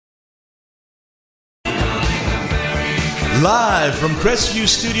Live from Crestview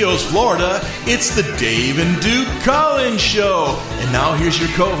Studios, Florida, it's the Dave and Duke Call-In Show. And now here's your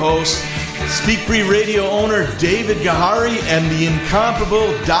co-host, Speak Free Radio owner David Gahary and the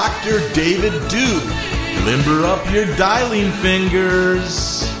incomparable Dr. David Duke. Limber up your dialing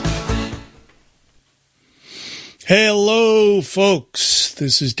fingers. Hello, folks.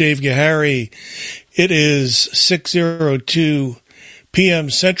 This is Dave Gahary. It is 6:02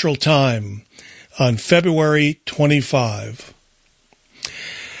 p.m. Central Time on February 25.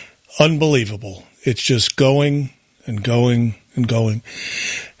 Unbelievable. It's just going and going and going.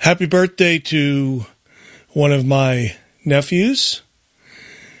 Happy birthday to one of my nephews,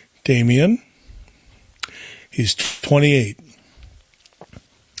 Damien. He's 28.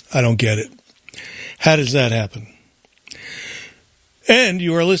 I don't get it. How does that happen? And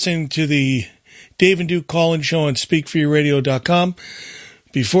you are listening to the Dave and Duke Call-In Show on SpeakFreeRadio.com.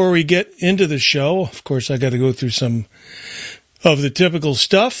 Before we get into the show, of course, I got to go through some of the typical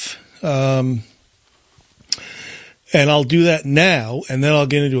stuff. And I'll do that now, and then I'll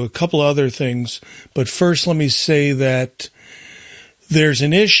get into a couple other things. But first, let me say that there's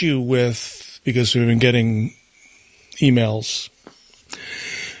an issue with, because we've been getting emails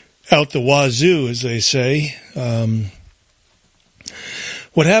out the wazoo, as they say.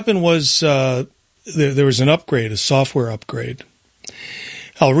 What happened was there was an upgrade, a software upgrade.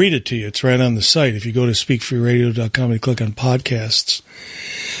 I'll read it to you. It's right on the site. If you go to speakfreeradio.com and click on podcasts,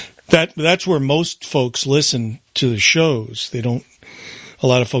 that's where most folks listen to the shows. A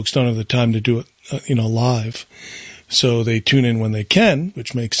lot of folks don't have the time to do it, live. So they tune in when they can,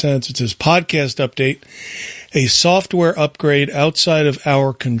 which makes sense. It says podcast update. A software upgrade outside of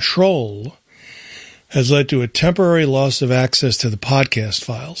our control has led to a temporary loss of access to the podcast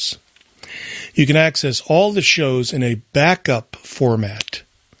files. You can access all the shows in a backup format.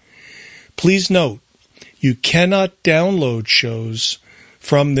 Please note, you cannot download shows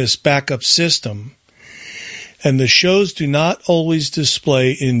from this backup system, and the shows do not always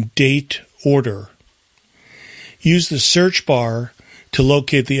display in date order. Use the search bar to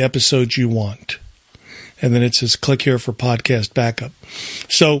locate the episodes you want. And then it says, click here for podcast backup.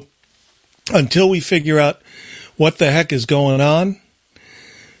 So, until we figure out what the heck is going on,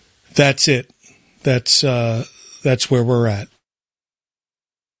 that's it. That's where we're at.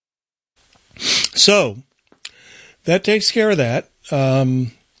 So that takes care of that. The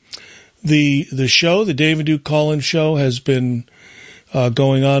show, the Dave and Duke Call-In Show, has been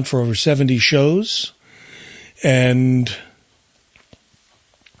going on for over 70 shows, and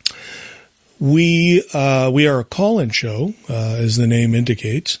we are a call-in show, as the name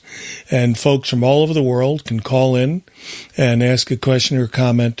indicates, and folks from all over the world can call in and ask a question or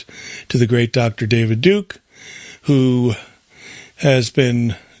comment to the great Dr. David Duke, who has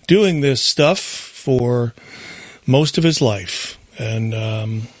been doing this stuff for most of his life. And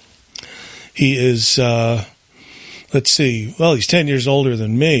he is, he's 10 years older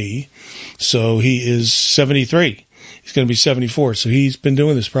than me, so he is 73. He's going to be 74, so he's been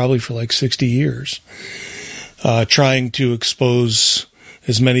doing this probably for like 60 years, trying to expose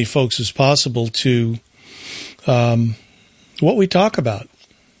as many folks as possible to what we talk about.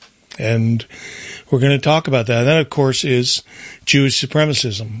 And we're going to talk about that. And that, of course, is Jewish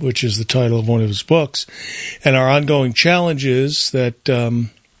Supremacism, which is the title of one of his books. And our ongoing challenge is that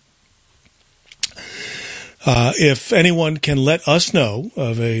if anyone can let us know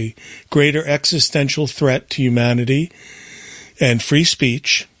of a greater existential threat to humanity and free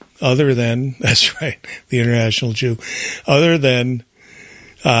speech, other than, that's right, the International Jew, other than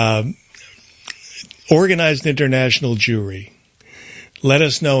organized international Jewry, let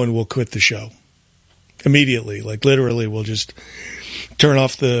us know and we'll quit the show immediately. Like literally, we'll just turn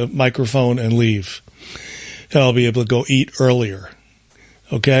off the microphone and leave. And I'll be able to go eat earlier.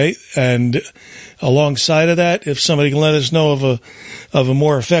 Okay? And alongside of that, if somebody can let us know of a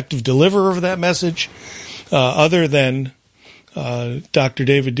more effective deliverer of that message, other than Dr.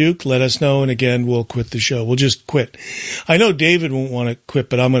 David Duke, let us know, and again, we'll quit the show. We'll just quit. I know David won't want to quit,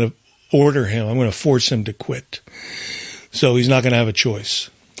 but I'm going to order him. I'm going to force him to quit. So he's not going to have a choice.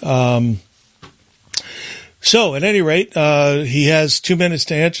 So at any rate, he has 2 minutes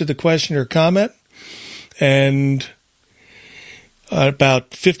to answer the question or comment, and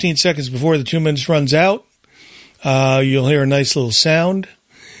about 15 seconds before the 2 minutes runs out, you'll hear a nice little sound.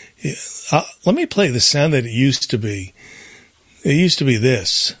 Let me play the sound that it used to be. It used to be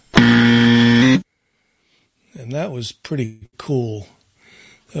this. And that was pretty cool.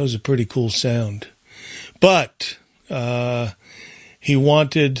 That was a pretty cool sound. But he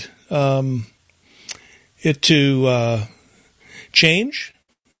wanted it to change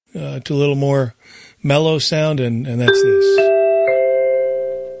to a little more mellow sound, and that's this.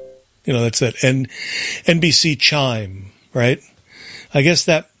 You know, that's that NBC chime, right? I guess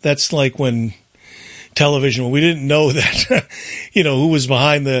that's like when television, when we didn't know that, you know, who was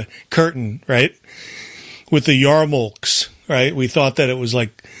behind the curtain, right? With the Yarmulks, right? We thought that it was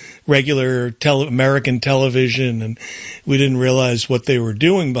like regular American television, and we didn't realize what they were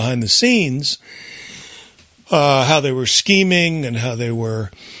doing behind the scenes, how they were scheming and how they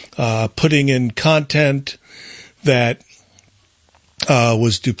were putting in content that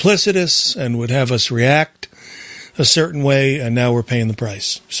was duplicitous and would have us react a certain way, and now we're paying the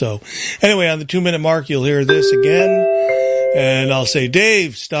price. So anyway, on the 2-minute mark, you'll hear this again, and I'll say,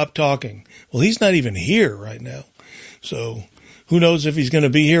 Dave, stop talking. Well, he's not even here right now. So who knows if he's going to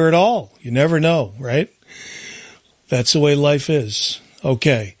be here at all? You never know, right? That's the way life is.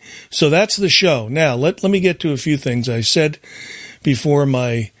 Okay, so that's the show. Now, let me get to a few things. I said before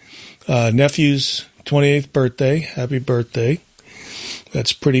my nephew's 28th birthday. Happy birthday.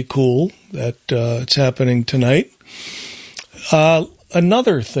 That's pretty cool that it's happening tonight.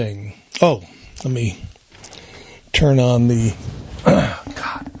 Another thing. Oh, let me turn on the...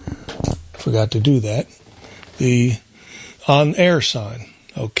 God, forgot to do that. The on-air sign,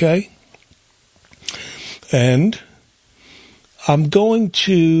 okay? And I'm going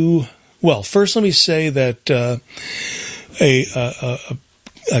to... Well, first let me say that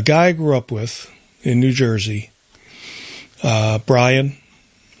a guy I grew up with in New Jersey, Brian,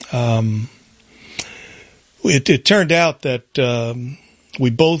 it turned out that we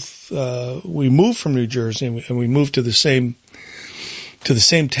both we moved from New Jersey, and we moved to the same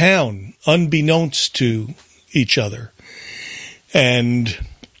town, unbeknownst to each other, and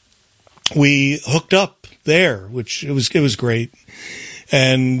we hooked up there, which it was great.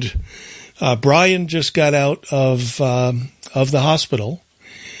 And Brian just got out of the hospital,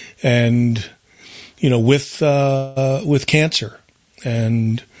 and with cancer,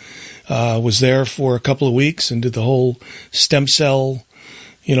 and was there for a couple of weeks and did the whole stem cell,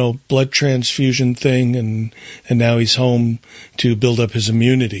 blood transfusion thing, and now he's home to build up his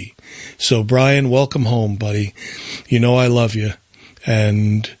immunity. So Brian, welcome home, buddy. I love you,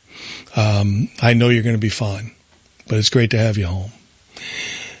 and I know you're going to be fine, but it's great to have you home.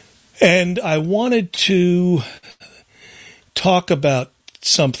 And I wanted to talk about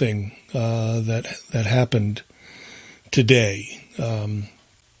something that happened today.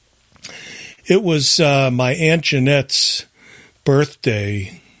 It was my Aunt Jeanette's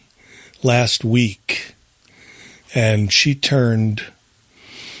birthday last week, and she turned,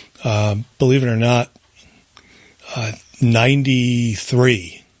 believe it or not,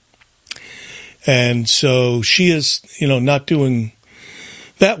 93. And so she is, not doing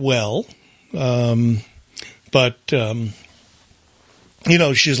that well, but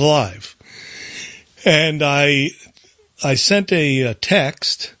she's alive. And I sent a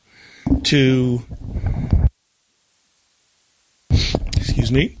text to,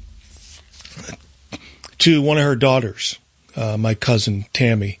 to one of her daughters, my cousin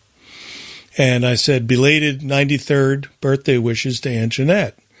Tammy. And I said, belated 93rd birthday wishes to Aunt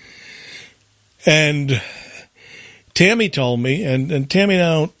Jeanette. And Tammy told me, and Tammy and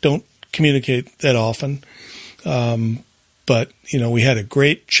I don't communicate that often, but, we had a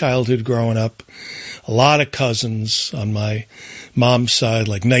great childhood growing up, a lot of cousins on my mom's side,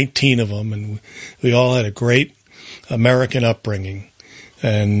 like 19 of them, and we all had a great American upbringing.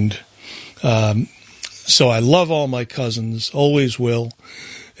 And so I love all my cousins, always will,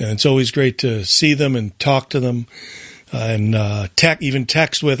 and it's always great to see them and talk to them, and even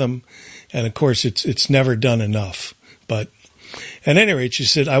text with them. And of course, it's never done enough. But at any rate, she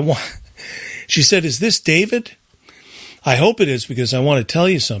said, she said, is this David? I hope it is, because I want to tell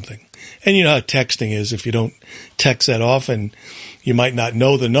you something. And you know how texting is. If you don't text that often, you might not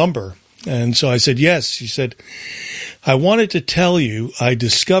know the number. And so I said, yes. She said, I wanted to tell you I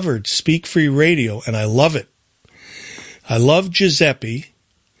discovered Speak Free Radio, and I love it. I love Giuseppe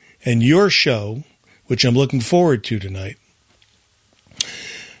and your show, which I'm looking forward to tonight.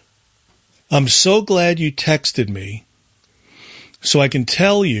 I'm so glad you texted me so I can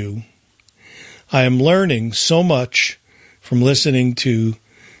tell you I am learning so much from listening to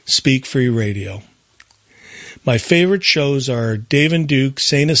Speak Free Radio. My favorite shows are Dave and Duke,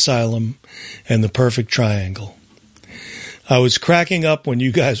 Sane Asylum, and The Perfect Triangle. I was cracking up when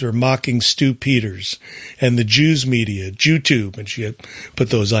you guys were mocking Stu Peters and the Jews media, JewTube, and she had put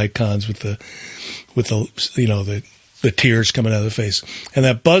those icons with the tears coming out of the face. And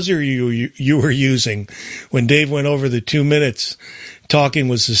that buzzer you were using when Dave went over the 2 minutes talking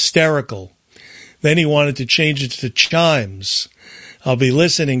was hysterical. Then he wanted to change it to chimes. I'll be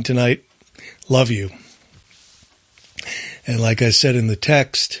listening tonight. love you. And like I said in the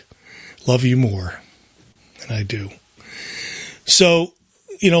text, love you more. And I do. So,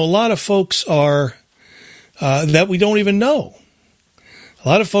 a lot of folks are, that we don't even know. A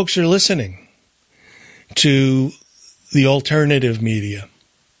lot of folks are listening to the alternative media.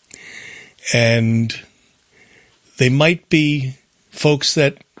 And they might be folks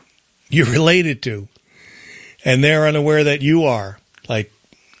that you're related to. And they're unaware that you are, like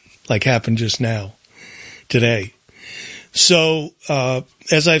happened just now, today. So,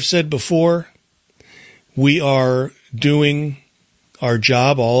 as I've said before, we are doing our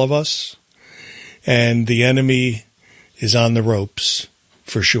job, all of us, and the enemy is on the ropes,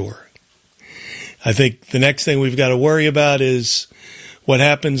 for sure. I think the next thing we've got to worry about is what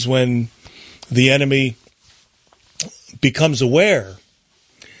happens when the enemy becomes aware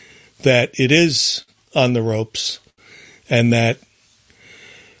that it is on the ropes and that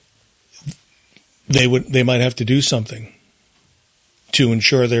they might have to do something to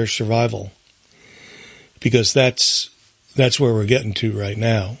ensure their survival, because that's where we're getting to right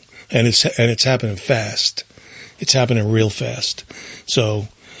now, and it's happening fast. It's happening real fast. So,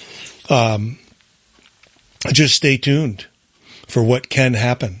 just stay tuned for what can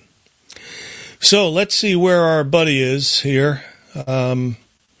happen. So let's see where our buddy is here.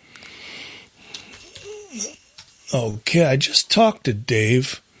 Okay, I just talked to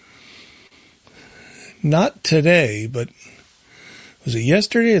Dave. Not today, but was it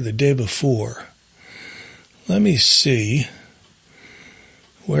yesterday or the day before? Let me see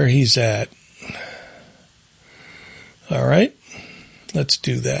where he's at. All right, let's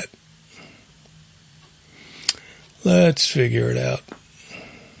do that. Let's figure it out.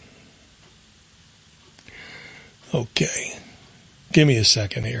 Okay, give me a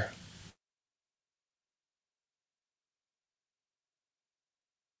second here.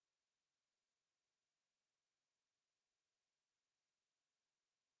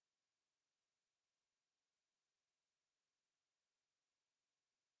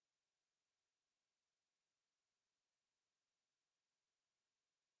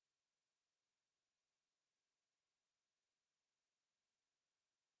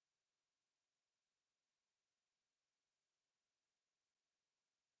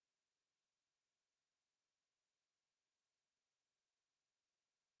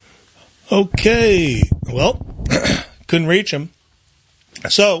 Okay, well, couldn't reach him.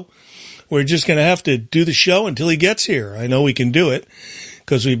 So we're just going to have to do the show until he gets here. I know we can do it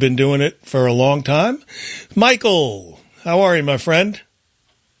because we've been doing it for a long time. Michael, how are you, my friend?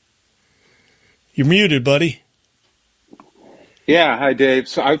 You're muted, buddy. Yeah, hi, Dave.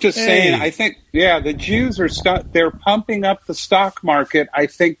 So I was just saying, I think, the Jews are they're pumping up the stock market, I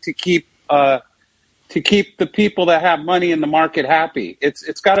think, to keep the people that have money in the market happy.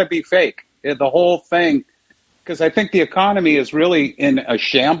 It's got to be fake, the whole thing, because I think the economy is really in a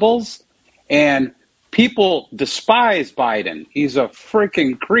shambles, and people despise Biden. He's a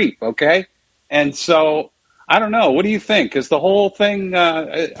freaking creep, okay? And so, I don't know. What do you think? Is the whole thing,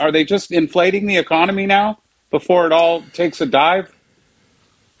 are they just inflating the economy now before it all takes a dive?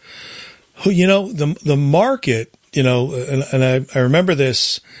 The market, and I remember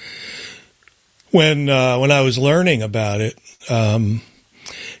this when I was learning about it.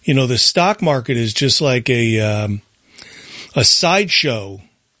 The stock market is just like a sideshow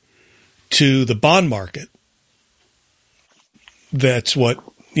to the bond market. That's what,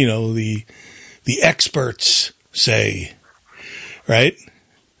 the experts say, right?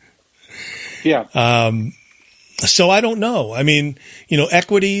 Yeah. So I don't know. I mean,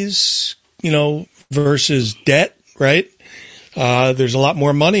 equities, versus debt, right? There's a lot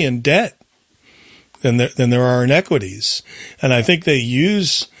more money in debt than there are in equities. And I think they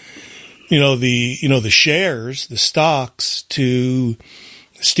use, the shares, the stocks to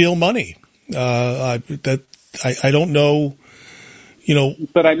steal money. I don't know,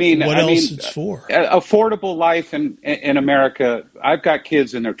 but I mean, what else it's for. Affordable life in America. I've got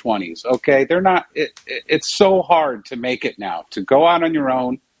kids in their 20s. Okay. They're not, it's so hard to make it now, to go out on your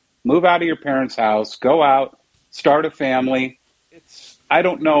own, move out of your parents' house, go out, start a family. I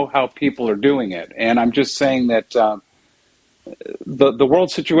don't know how people are doing it. And I'm just saying that, the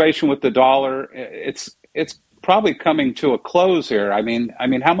world situation with the dollar, it's probably coming to a close here. I mean,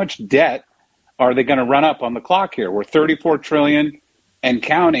 how much debt are they going to run up on the clock here? We're 34 trillion and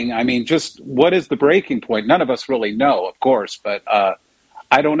counting. I mean, just what is the breaking point? None of us really know, of course, but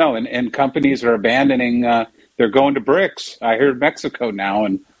I don't know. And companies are abandoning, they're going to BRICS. I heard Mexico now,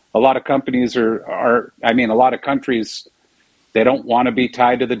 and a lot of companies a lot of countries, they don't want to be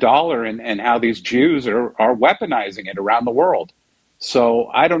tied to the dollar and how these Jews are weaponizing it around the world. So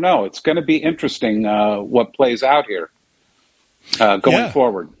I don't know. It's going to be interesting what plays out here going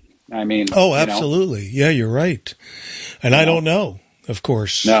forward. I mean, absolutely. Yeah, you're right. And I don't know, of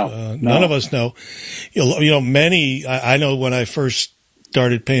course. No. None of us know. Many, I know when I first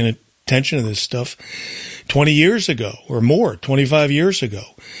started paying attention to this stuff 20 years ago or more, 25 years ago,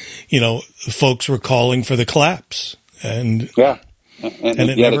 folks were calling for the collapse. And it yet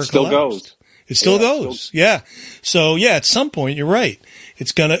never it still collapsed. goes. It still goes. Yeah. So at some point, you're right.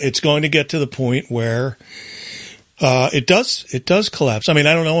 It's going to get to the point where it does collapse. I mean,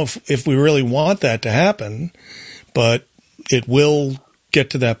 I don't know if we really want that to happen, but it will get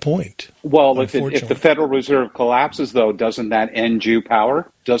to that point. Well, if the Federal Reserve collapses, though, doesn't that end Jew power?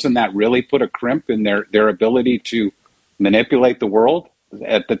 Doesn't that really put a crimp in their ability to manipulate the world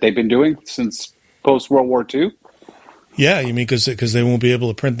that they've been doing since post-World War II? Yeah, you mean because they won't be able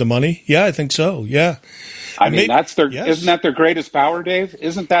to print the money? Yeah, I think so. Yeah, that's their isn't that their greatest power, Dave?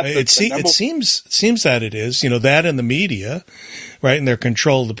 Isn't that it seems that it is? That and the media, right? And their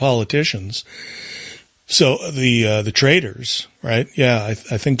control of the politicians. So the traders, right? Yeah, I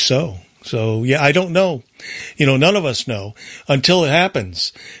think so. So yeah, I don't know. None of us know until it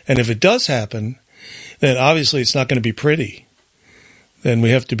happens. And if it does happen, then obviously it's not going to be pretty. Then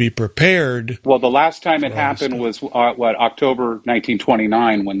we have to be prepared. Well, the last time it happened was October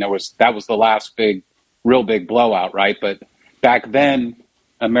 1929, when that was the last real big blowout, right? But back then,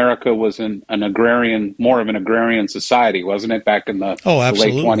 America was more of an agrarian society, wasn't it? Back in the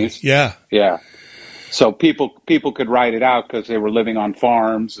late 20s. Yeah, yeah. So people could ride it out because they were living on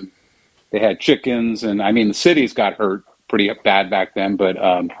farms and they had chickens, and I mean the cities got hurt pretty bad back then. But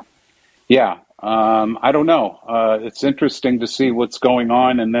I don't know. It's interesting to see what's going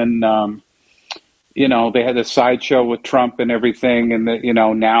on. And then, they had a sideshow with Trump and everything. And,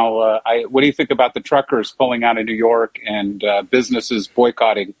 now what do you think about the truckers pulling out of New York and businesses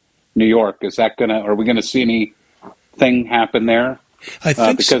boycotting New York? Are we going to see anything happen there? I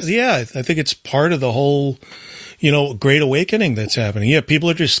think so. Yeah, I think it's part of the whole great awakening that's happening. Yeah, people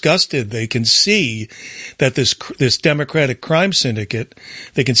are disgusted. They can see that this Democratic crime syndicate,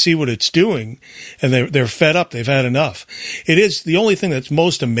 they can see what it's doing, and they're fed up. They've had enough. It is the only thing that's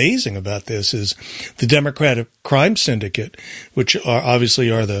most amazing about this is the Democratic crime syndicate, which obviously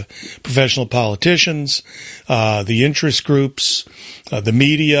are the professional politicians, the interest groups, the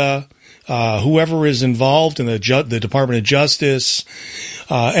media, whoever is involved in the Department of Justice,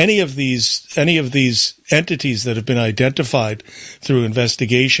 any of these entities that have been identified through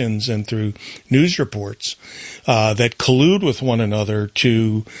investigations and through news reports that collude with one another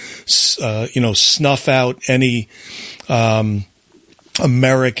to snuff out any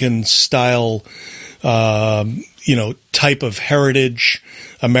American style type of heritage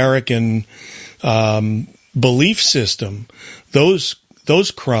American belief system.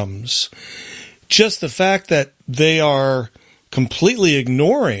 Those crumbs, just the fact that they are completely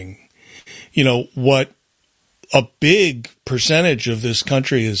ignoring, what a big percentage of this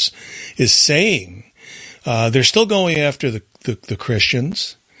country is saying. They're still going after the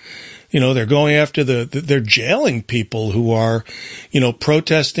Christians. They're going after they're jailing people who are,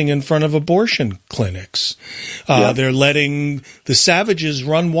 protesting in front of abortion clinics. They're letting the savages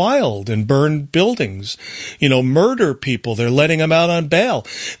run wild and burn buildings, murder people. They're letting them out on bail.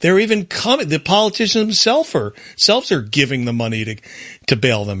 They're even the politicians themselves are giving the money to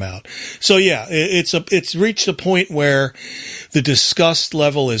bail them out. So yeah, it's reached a point where the disgust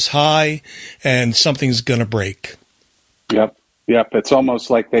level is high and something's going to break. Yep, it's almost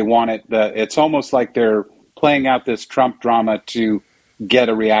like they want it. It's almost like they're playing out this Trump drama to get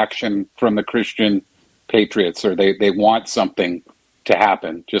a reaction from the Christian patriots, or they want something to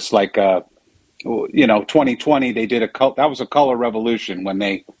happen. Just like 2020, they did that was a color revolution when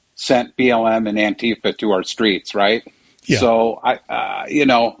they sent BLM and Antifa to our streets, right? Yeah. So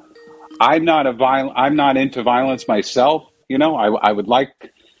I'm not into violence myself. I would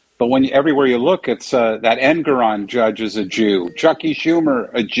like. But everywhere you look, it's that Engoron judge is a Jew. Chucky Schumer,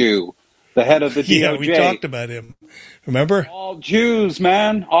 a Jew. The head of the DOJ. Yeah, we talked about him. Remember? All Jews,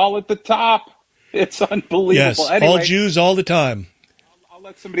 man. All at the top. It's unbelievable. Yes, anyway, all Jews all the time. I'll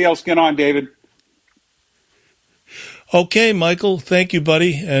let somebody else get on, David. Okay, Michael. Thank you,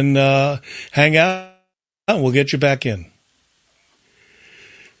 buddy. And hang out. We'll get you back in.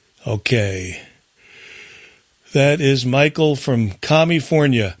 Okay. That is Michael from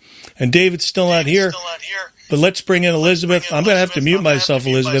California. And David's still not here. But let's bring in Elizabeth. I'm going to have to mute myself,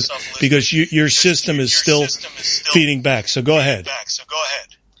 Elizabeth, because your system is still feeding back. So go ahead.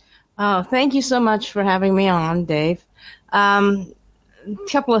 Oh, thank you so much for having me on, Dave.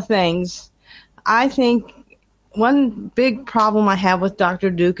 Couple of things. I think one big problem I have with Dr.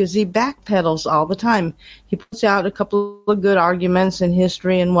 Duke is he backpedals all the time. He puts out a couple of good arguments in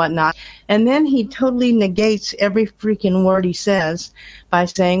history and whatnot, and then he totally negates every freaking word he says by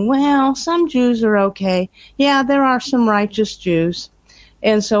saying, well, some Jews are okay. Yeah, there are some righteous Jews.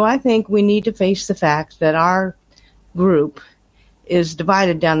 And so I think we need to face the fact that our group is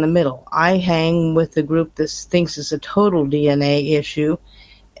divided down the middle. I hang with the group that thinks it's a total DNA issue,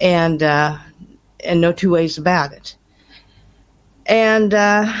 and no two ways about it. And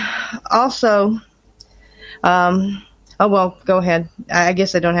also, oh, well, go ahead. I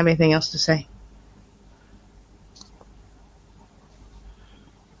guess I don't have anything else to say.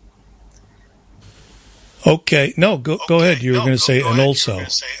 Okay. No, go ahead. You were going to say, and also.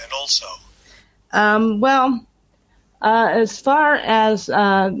 Well, as far as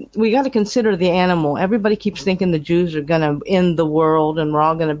we got to consider the animal. Everybody keeps thinking the Jews are going to end the world and we're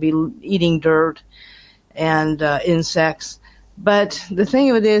all going to be eating dirt and insects. But the thing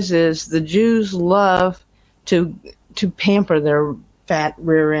of it is the Jews love to pamper their fat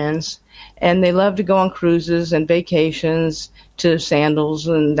rear ends, and they love to go on cruises and vacations to sandals,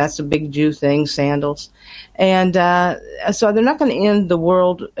 and that's a big Jew thing, sandals. And so they're not going to end the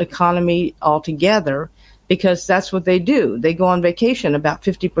world economy altogether, because that's what they do. They go on vacation about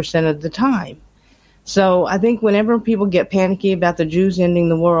 50% of the time. So I think whenever people get panicky about the Jews ending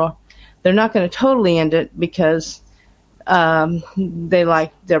the world, they're not going to totally end it, because they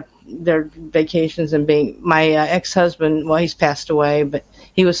like their vacations and being. My ex-husband, well, he's passed away, but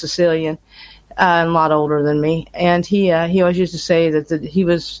he was Sicilian and a lot older than me, and he always used to say that he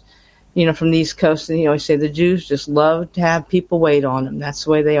was, from the East Coast, and he always say the Jews just love to have people wait on them. That's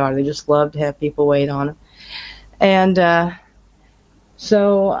the way they are. They just love to have people wait on them. And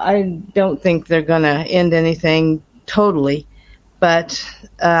so I don't think they're going to end anything totally, but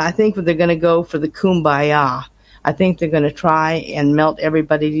I think they're going to go for the kumbaya. I think they're going to try and melt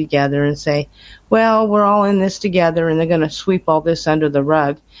everybody together and say, well, we're all in this together, and they're going to sweep all this under the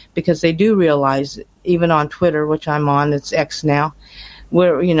rug, because they do realize, even on Twitter, which I'm on, it's X now,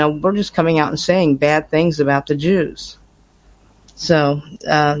 we're just coming out and saying bad things about the Jews. So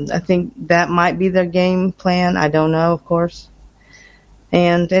I think that might be their game plan. I don't know, of course.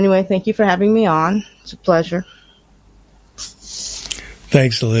 And anyway, thank you for having me on. It's a pleasure.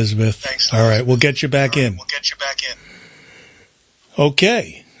 Thanks, Elizabeth. All right, we'll get you back in.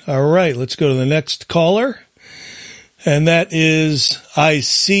 Okay. All right, let's go to the next caller. And that is, I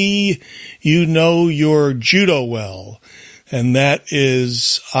see you know your judo well. And that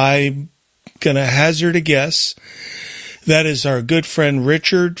is, I'm going to hazard a guess. That is our good friend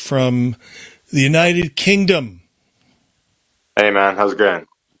Richard from the United Kingdom. Hey, man. How's it going?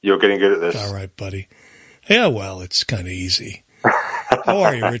 You're getting good at this. All right, buddy. Yeah, well, it's kind of easy. How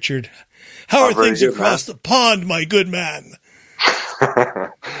are you, Richard? How are things across the pond, my good man?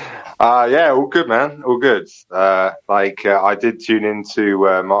 Yeah, all good, man. All good. I did tune into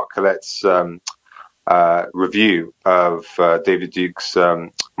Mark Collette's review of David Duke's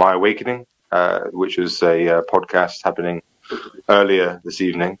My Awakening, which was a podcast happening earlier this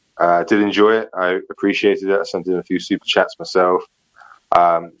evening. I did enjoy it. I appreciated it. I sent in a few super chats myself.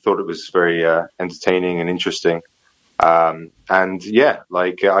 Thought it was very entertaining and interesting. And yeah,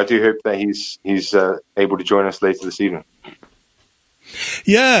 I do hope that he's able to join us later this evening.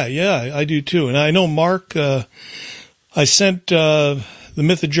 Yeah, I do too. And I know Mark, I sent The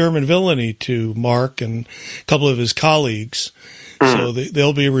Myth of German Villainy to Mark and a couple of his colleagues. So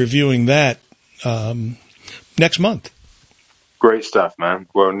they'll be reviewing that next month. Great stuff, man.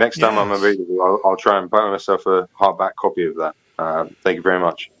 Well, next time I'm available, I'll try and buy myself a hardback copy of that. Thank you very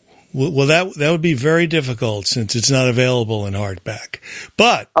much. Well, that would be very difficult since it's not available in hardback.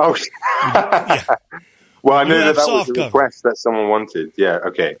 But yeah. Well, I knew that was a request that someone wanted. Yeah,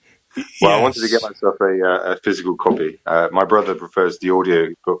 okay. Well, yes. I wanted to get myself a physical copy. My brother prefers the audio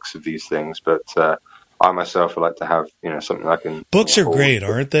books of these things, but I myself would like to have something I can. Books are great,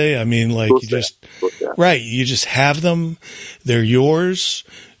 aren't they? I mean, you just have them. They're yours.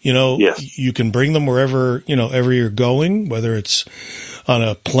 Yes. You can bring them wherever ever you're going, whether it's on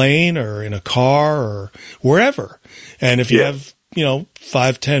a plane or in a car or wherever. And if you have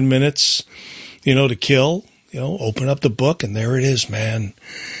 5-10 minutes to kill, open up the book and there it is, man.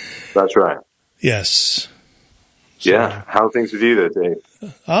 That's right. Yes. So, yeah. How are things with you there,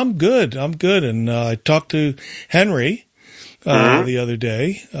 Dave? I'm good. And I talked to Henry the other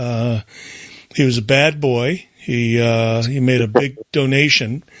day. He was a bad boy. He made a big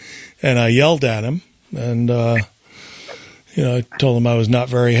donation, and I yelled at him, and I told him I was not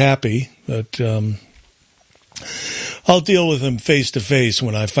very happy, but I'll deal with him face to face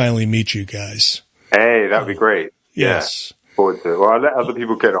when I finally meet you guys. Hey, that'd be great. Yes. Yeah. Forward to it. Well, I'll let other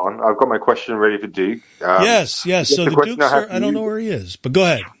people get on. I've got my question ready for Duke. Yes. So the Duke's I don't know where he is, but go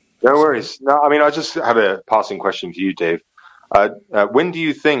ahead. No worries. No, I mean, I just have a passing question for you, Dave. When do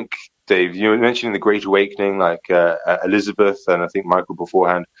you think, Dave, you were mentioning the Great Awakening, like Elizabeth and I think Michael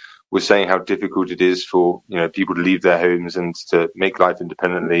beforehand was saying how difficult it is for people to leave their homes and to make life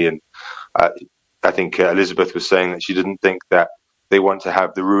independently. And I think Elizabeth was saying that she didn't think that they want to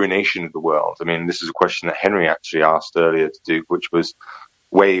have the ruination of the world. I mean, this is a question that Henry actually asked earlier to Duke, which was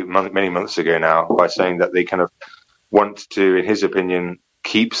many months ago now, by saying that they kind of want to, in his opinion,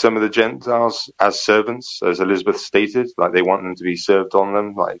 keep some of the Gentiles as servants, as Elizabeth stated, like they want them to be served on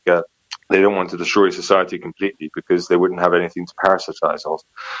them, like they don't want to destroy society completely because they wouldn't have anything to parasitize on.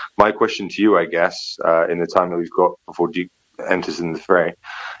 My question to you, I guess, in the time that we've got before Duke enters in the fray,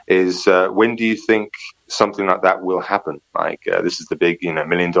 is when do you think something like that will happen? Like this is the big, $1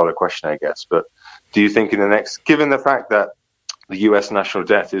 million question, I guess. But do you think in the next, given the fact that the U.S. national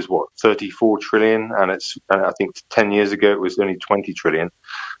debt is 34 trillion, and I think 10 years ago it was only 20 trillion.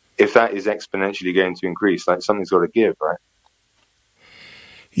 If that is exponentially going to increase, like something's got to give, right?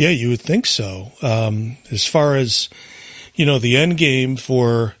 Yeah, you would think so. As far as the end game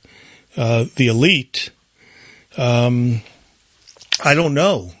for the elite, I don't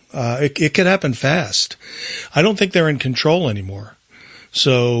know. It could happen fast. I don't think they're in control anymore.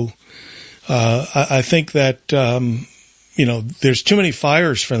 So I think that there's too many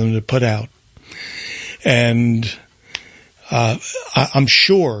fires for them to put out, and I'm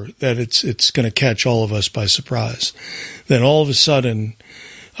sure that it's going to catch all of us by surprise. Then all of a sudden,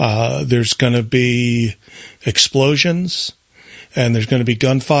 there's going to be explosions, and there's going to be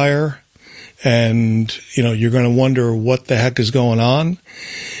gunfire, and you're going to wonder what the heck is going on,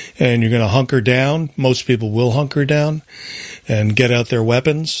 and you're going to hunker down. Most people will hunker down and get out their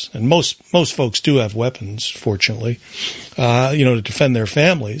weapons, and most folks do have weapons, fortunately, to defend their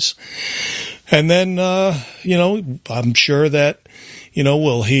families. And then, I'm sure that,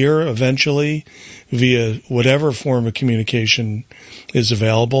 we'll hear eventually via whatever form of communication is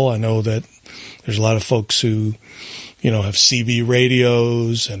available. I know that there's a lot of folks who, have CB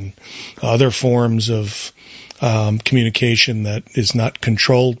radios and other forms of communication that is not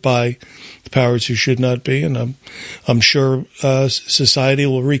controlled by the powers who should not be. And I'm sure society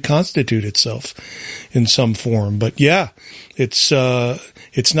will reconstitute itself in some form. But yeah, it's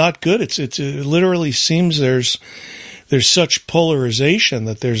not good. It literally seems there's such polarization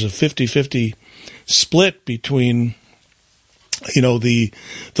that there's a 50-50 split between the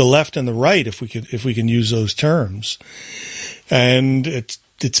left and the right, if we can use those terms. And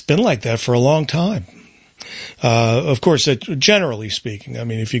it's been like that for a long time. Of course, generally speaking, I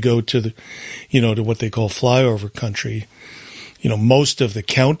mean, if you go to to what they call flyover country, most of the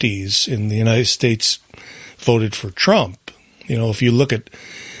counties in the United States voted for Trump. If you look at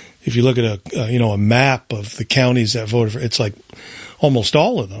a map of the counties that voted for, it's like almost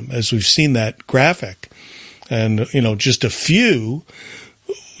all of them, as we've seen that graphic. And, just a few,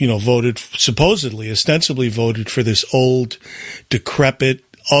 ostensibly voted for this old, decrepit,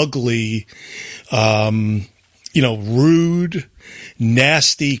 ugly, rude,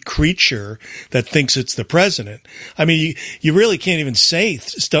 nasty creature that thinks it's the president. I mean, you really can't even say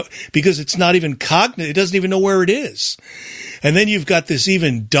stuff because it's not even cognizant. It doesn't even know where it is. And then you've got this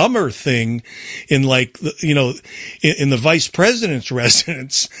even dumber thing in in the vice president's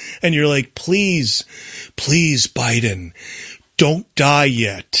residence. And you're like, please, Biden, don't die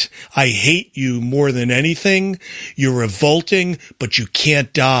yet. I hate you more than anything. You're revolting, but you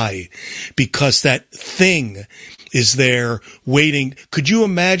can't die because that thing is there waiting. Could you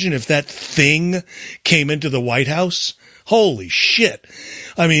imagine if that thing came into the White House? Holy shit.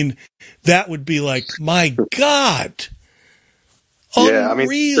 I mean, that would be like, my God. Yeah, unreal. I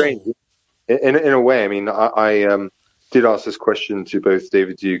mean, strange. In a way, I mean, I did ask this question to both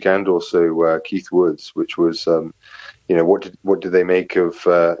David Duke and also Keith Woods, which was, what do they make of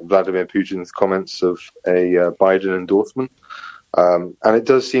Vladimir Putin's comments of a Biden endorsement? And it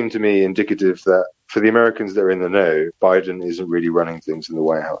does seem to me indicative that for the Americans that are in the know, Biden isn't really running things in the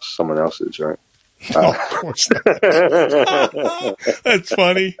White House. Someone else is, right? Of course not. That's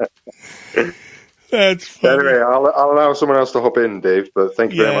funny. That's funny. Anyway, I'll allow someone else to hop in, Dave, but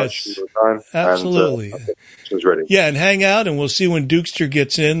thank you very much for your time. Absolutely. And, okay, ready. Yeah, and hang out, and we'll see when Dukester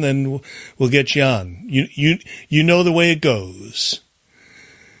gets in, then we'll get you on. You know the way it goes.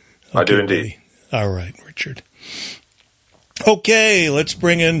 Okay, I do indeed. Buddy. All right, Richard. Okay, let's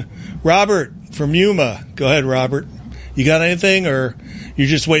bring in Robert from Yuma. Go ahead, Robert. You got anything, or you're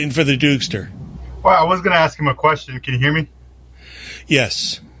just waiting for the Dukester? Well, I was going to ask him a question. Can you hear me?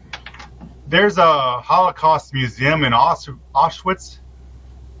 Yes. there's a Holocaust museum in Auschwitz,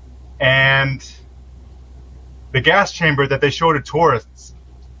 and the gas chamber that they showed to tourists,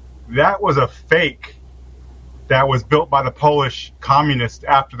 that was a fake that was built by the Polish communists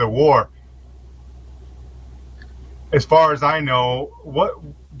after the war. As far as I know, what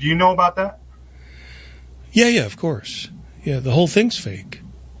do you know about that? Yeah, of course. Yeah, the whole thing's fake.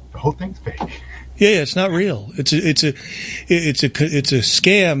 The whole thing's fake. Yeah, it's not real. It's a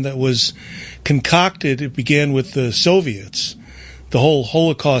scam that was concocted. It began with the Soviets, the whole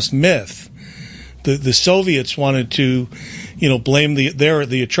Holocaust myth. The Soviets wanted to, blame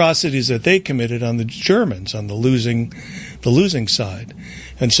the atrocities that they committed on the Germans, on the losing side.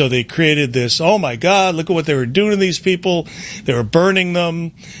 And so they created this, oh my God, look at what they were doing to these people. They were burning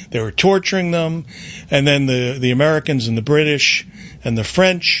them. They were torturing them. And then the Americans and the British and the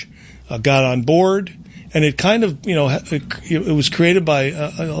French got on board. And it kind of, it was created by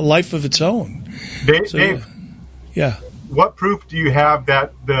a life of its own. Dave, yeah. What proof do you have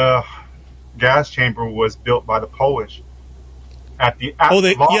that the gas chamber was built by the Polish? They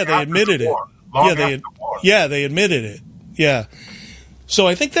admitted it. They admitted it. Yeah. So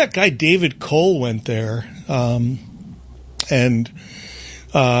I think that guy David Cole went there and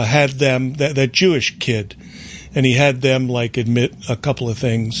had them, that Jewish kid, and he had them admit a couple of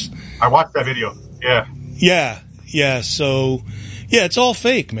things. I watched that video. Yeah. So it's all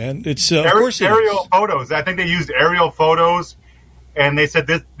fake, man. It's of course aerial photos. I think they used aerial photos, and they said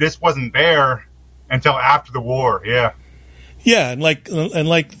this wasn't there until after the war. Yeah. Yeah, and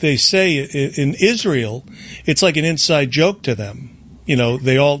like they say in Israel, it's like an inside joke to them.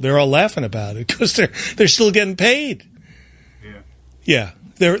 They're all laughing about it because they're still getting paid. Yeah,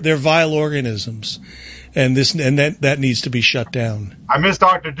 they're vile organisms, and that needs to be shut down. I miss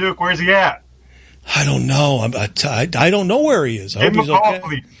Dr. Duke. Where's he at? I don't know. I don't know where he is. I hope he's okay.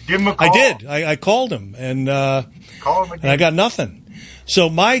 Please. Give him a call. I did. I called him and call him again. And I got nothing. So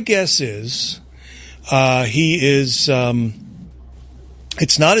my guess is he is.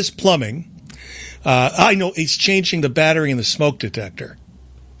 It's not his plumbing. I know he's changing the battery in the smoke detector.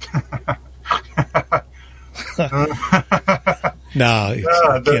 No,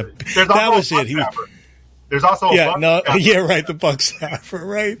 that was it. There's also a bug zapper. Yeah, right, the bug zapper,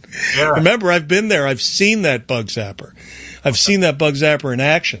 right? Yeah. Remember, I've been there. I've seen that bug zapper. I've seen that bug zapper in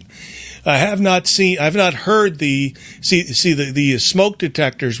action. I've not heard the smoke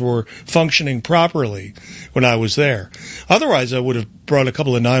detectors were functioning properly when I was there. Otherwise, I would have brought a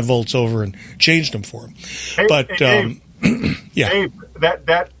couple of 9 volts over and changed them for him. Dave, yeah. Dave,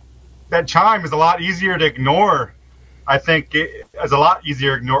 that chime is a lot easier to ignore. I think it's a lot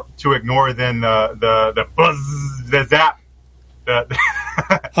easier to ignore than the buzz, the zap.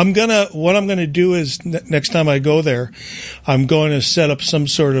 What I'm gonna do is next time I go there, I'm going to set up some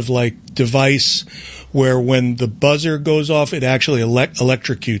sort of device where when the buzzer goes off, it actually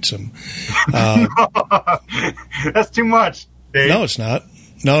electrocutes him. That's too much, Dave. No, it's not.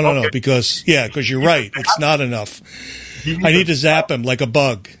 No, because you're right. It's not enough. I need to zap him like a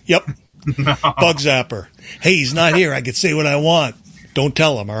bug. Yep. No. Bug zapper. Hey, he's not here. I can say what I want. Don't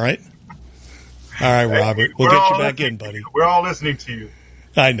tell him, all right? All right, Robert. We'll get you back in, buddy. We're all listening to you.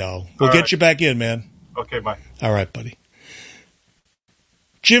 I know. We'll get you back in, man. Okay, bye. All right, buddy.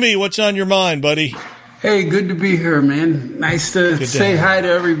 Jimmy, what's on your mind, buddy? Hey, good to be here, man. Nice to say hi to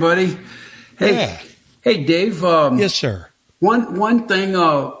everybody. Hey, Hey, Dave. Yes, sir. One thing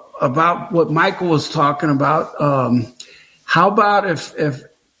about what Michael was talking about. How about if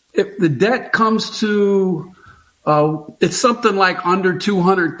the debt comes to it's something like under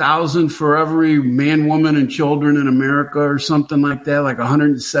 200,000 for every man, woman, and children in America, or something like that, like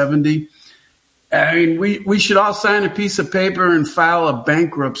 170. I mean, we should all sign a piece of paper and file a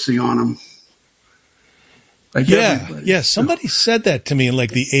bankruptcy on them. Like yeah. Somebody said that to me in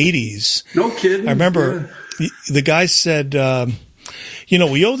like the 80s. No kidding. I remember the guy said,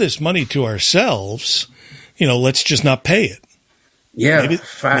 we owe this money to ourselves. Let's just not pay it. Yeah,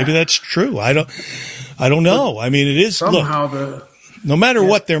 maybe that's true. I don't know. I mean, it is. Somehow no matter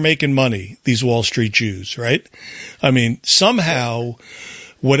what, they're making money, these Wall Street Jews, right? I mean, somehow,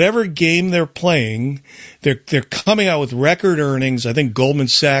 whatever game they're playing, they're coming out with record earnings. I think Goldman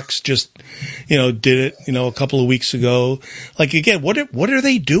Sachs just, did it, a couple of weeks ago. Like, again, what are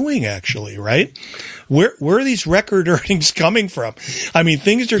they doing actually, right? Where are these record earnings coming from? I mean,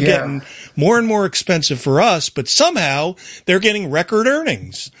 things are getting more and more expensive for us, but somehow they're getting record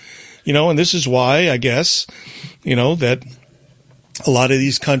earnings, and this is why, I guess, that a lot of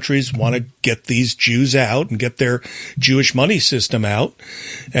these countries want to get these Jews out and get their Jewish money system out.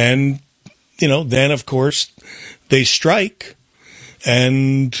 And, then, of course, they strike.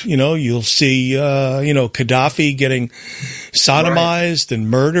 And, you'll see, Gaddafi getting sodomized and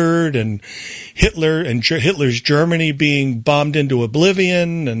murdered, and Hitler's Germany being bombed into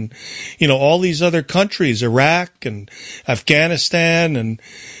oblivion, and, all these other countries, Iraq and Afghanistan, and,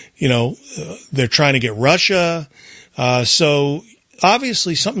 they're trying to get Russia. So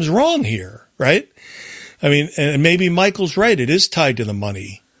obviously something's wrong here, right? I mean, and maybe Michael's right. It is tied to the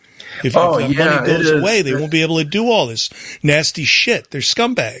money. If money goes away, they won't be able to do all this nasty shit. They're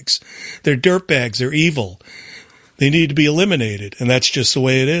scumbags. They're dirtbags. They're evil. They need to be eliminated, and that's just the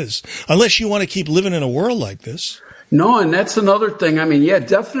way it is. Unless you want to keep living in a world like this. No, and that's another thing. I mean,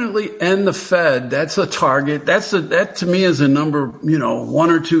 definitely end the Fed. That's a target. That to me is a number, 1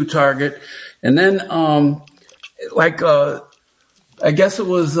 or 2 target. And then, I guess it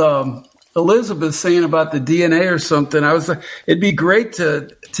was Elizabeth saying about the DNA or something. I was like, it'd be great to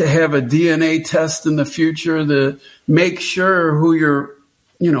have a DNA test in the future to make sure who your,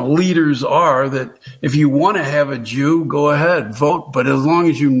 leaders are, that if you want to have a Jew, go ahead, vote. But as long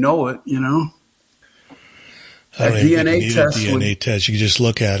as you know it, a DNA test, you can just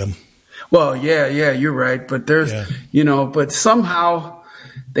look at them. Well, yeah, you're right. But there's, but somehow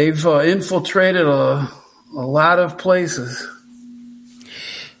they've infiltrated a lot of places.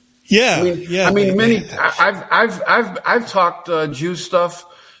 Yeah, I've talked Jew stuff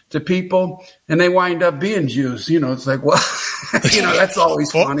to people, and they wind up being Jews. It's like, well, that's always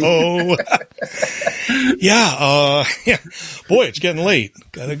funny. Yeah. Boy, it's getting late.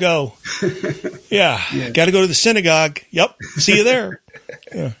 Gotta go. Yeah. Gotta go to the synagogue. Yep. See you there.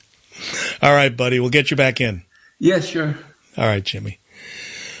 Yeah. All right, buddy. We'll get you back in. Yeah, sure. All right, Jimmy.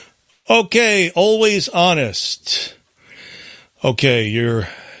 Okay. Always honest. Okay.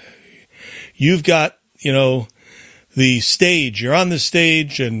 You've got, the stage. You're on the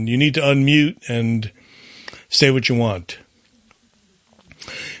stage, and you need to unmute and say what you want.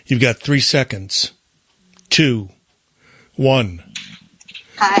 You've got 3 seconds. 2, 1.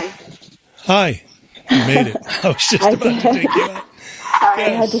 Hi. You made it. I was just about to take you out. I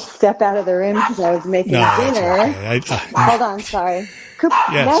had to step out of the room because I was making dinner. Okay. Hold on, sorry.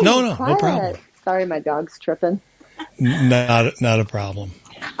 Yes, no problem. Sorry, my dog's tripping. Not a problem.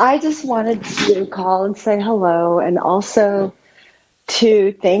 I just wanted to call and say hello, and also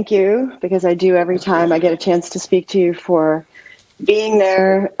to thank you, because I do every time I get a chance to speak to you, for being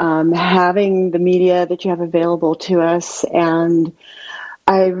there, having the media that you have available to us. And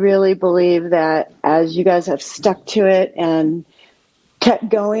I really believe that as you guys have stuck to it and kept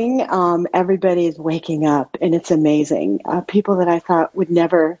going, everybody is waking up, and it's amazing. People that I thought would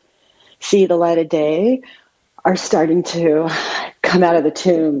never see the light of day are starting to come out of the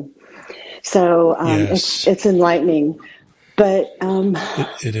tomb. So yes. It's enlightening. But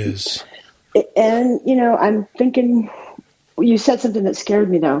it is. And, I'm thinking, you said something that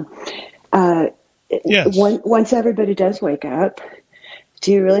scared me, though. Yes. Once everybody does wake up,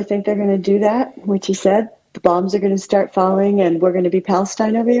 do you really think they're going to do that, what you said? The bombs are going to start falling and we're going to be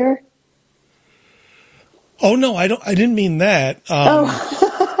Palestine over here? Oh, no, I didn't mean that.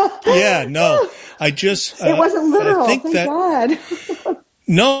 Yeah, no. I just it wasn't literal. I think Thank God.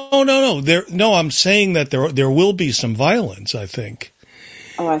 No, I'm saying that there will be some violence, I think.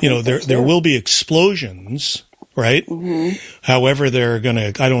 Oh, I think there will be explosions, right? Mm-hmm. However,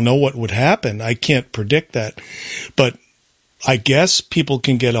 I don't know what would happen. I can't predict that. But I guess people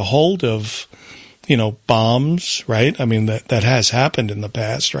can get a hold of, bombs, right? I mean, that has happened in the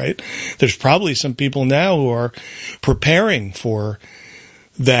past, right? There's probably some people now who are preparing for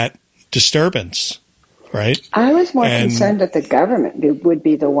that disturbance, right? I was more concerned that the government would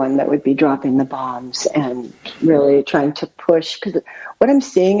be the one that would be dropping the bombs and really trying to push, because what I'm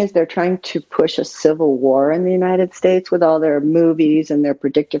seeing is they're trying to push a civil war in the United States with all their movies and their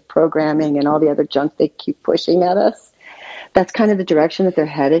predictive programming and all the other junk they keep pushing at us. That's kind of the direction that they're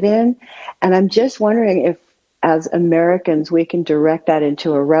headed in. And I'm just wondering if, as Americans, we can direct that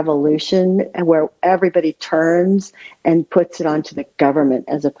into a revolution where everybody turns and puts it onto the government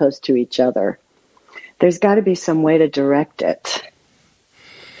as opposed to each other. There's got to be some way to direct it.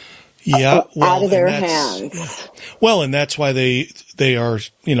 Yeah, out of their hands. Well, and that's why they are,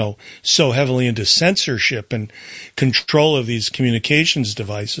 so heavily into censorship and control of these communications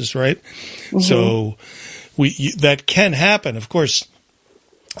devices, right? Mm-hmm. So that can happen. Of course,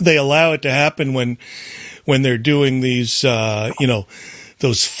 they allow it to happen when they're doing these,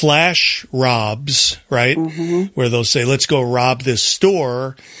 those flash robs, right? Mm-hmm. Where they'll say, let's go rob this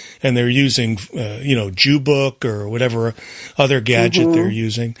store. And they're using, Jewbook or whatever other gadget they're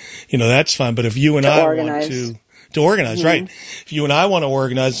using. That's fine. But if you and I want to organize, right? If you and I want to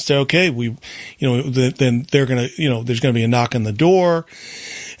organize and say, okay, then they're going to, there's going to be a knock on the door.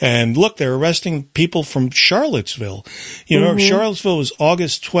 And look, they're arresting people from Charlottesville. Charlottesville was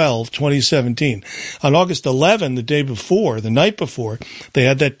August 12, 2017. On August 11, the night before, they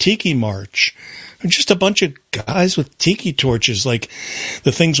had that tiki march. Just a bunch of guys with tiki torches, like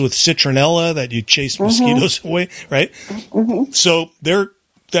the things with citronella that you chase mosquitoes away, right? So they're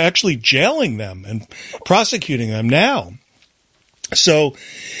actually jailing them and prosecuting them now. So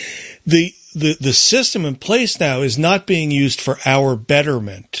the system in place now is not being used for our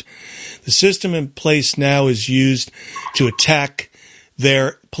betterment. The system in place now is used to attack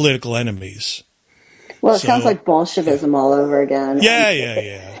their political enemies. Well, it sounds like Bolshevism all over again.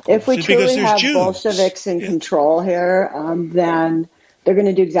 Yeah. If we truly have Jews. Bolsheviks in control here, then they're going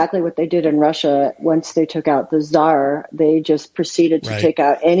to do exactly what they did in Russia once they took out the Tsar. They just proceeded to take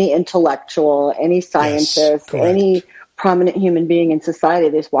out any intellectual, any scientist, any prominent human being in society.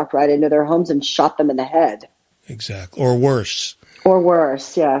 They just walked right into their homes and shot them in the head. Exactly. Or worse.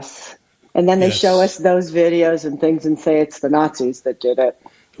 Yes. And then they show us those videos and things and say it's the Nazis that did it.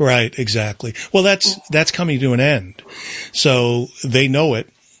 Right, exactly. Well, that's coming to an end. So they know it.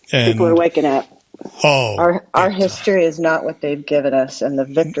 And people are waking up. Oh, our history is not what they've given us, and the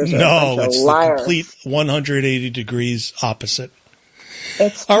victors are a bunch of liars. The complete 180 degrees opposite.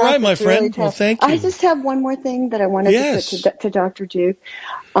 It's all right, my it's friend. Really well, thank you. I just have one more thing that I wanted to put to Dr. Duke.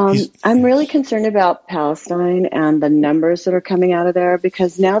 I'm really concerned about Palestine and the numbers that are coming out of there,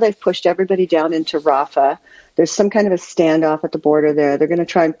 because now they've pushed everybody down into Rafah. There's some kind of a standoff at the border there. They're going to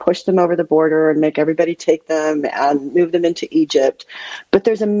try and push them over the border and make everybody take them and move them into Egypt. But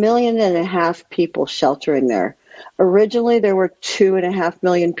there's 1.5 million people sheltering there. Originally, there were 2.5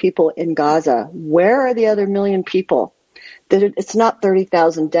 million people in Gaza. Where are the other million people? It's not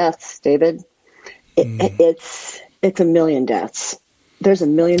 30,000 deaths, David. It's 1 million deaths. There's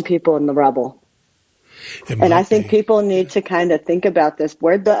 1 million people in the rubble. And I think people need to kind of think about this.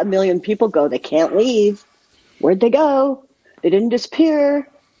 Where'd the 1 million people go? They can't leave. Where'd they go? They didn't disappear.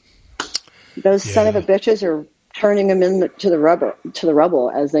 Those son of a bitches are turning them into the rubble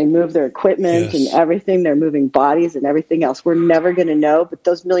as they move their equipment and everything. They're moving bodies and everything else. We're never going to know, but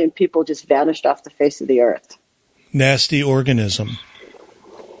those 1 million people just vanished off the face of the earth. Nasty organism.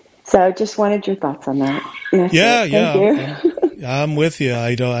 So I just wanted your thoughts on that. Thank you. I'm with you.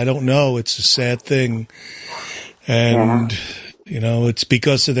 I don't know. It's a sad thing. And, it's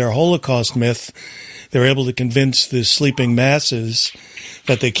because of their Holocaust myth. They're able to convince the sleeping masses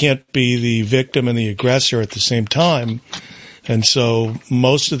that they can't be the victim and the aggressor at the same time. And so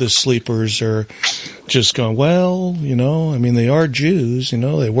most of the sleepers are just going, they are Jews,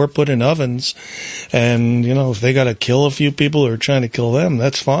 they were put in ovens. And, if they got to kill a few people who are trying to kill them,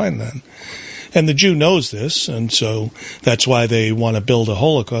 that's fine then. And the Jew knows this. And so that's why they want to build a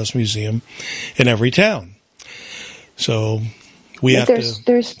Holocaust museum in every town. So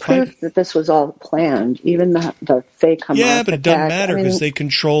there's proof that this was all planned, even the fake Hamas Yeah, but it doesn't matter because they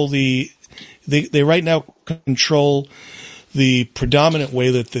control they right now control the predominant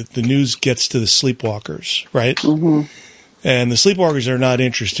way that the news gets to the sleepwalkers, right? Mm-hmm. And the sleepwalkers are not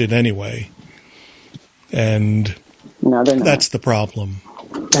interested anyway. And no, they're not. That's the problem.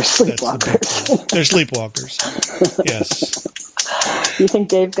 They're sleepwalkers. They're sleepwalkers. Yes. You think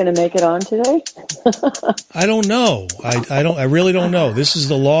Dave's going to make it on today? I don't know. I really don't know. This is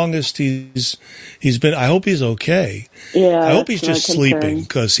the longest he's been. I hope he's okay. Yeah. I hope he's just sleeping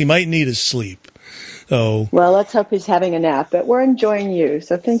because he might need his sleep. So. Well, let's hope he's having a nap. But we're enjoying you,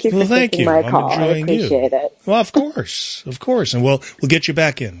 so thank you for taking my call. I appreciate it. Well, of course, and we'll get you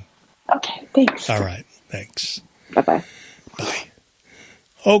back in. Okay. Thanks. All right. Thanks. Bye. Bye.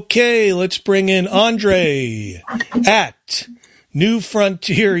 Okay, let's bring in Andre at New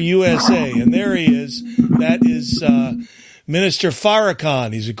Frontier USA. And there he is. That is Minister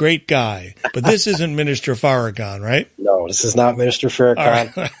Farrakhan. He's a great guy. But this isn't Minister Farrakhan, right? No, this is not Minister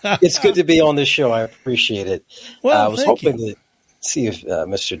Farrakhan. Right. It's good to be on this show. I appreciate it. Well, I was hoping to see if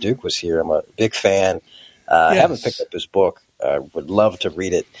Mr. Duke was here. I'm a big fan. I haven't picked up his book. I would love to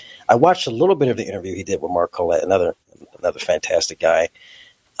read it. I watched a little bit of the interview he did with Mark Collette, another fantastic guy.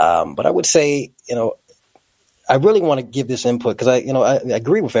 But I would say, I really want to give this input because I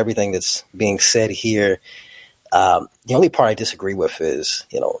agree with everything that's being said here. The only part I disagree with is,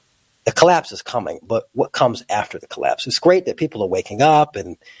 the collapse is coming, but what comes after the collapse? It's great that people are waking up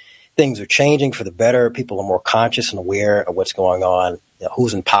and things are changing for the better. People are more conscious and aware of what's going on,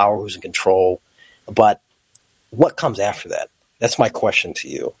 who's in power, who's in control. But what comes after that? That's my question to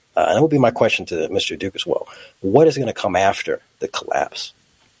you. And it would be my question to Mr. Duke as well. What is going to come after the collapse?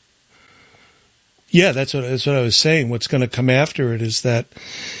 Yeah, that's what I was saying. What's going to come after it is that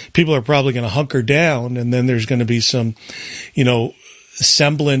people are probably going to hunker down, and then there's going to be some,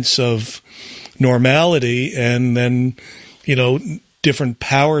 semblance of normality, and then, different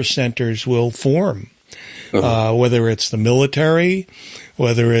power centers will form, whether it's the military,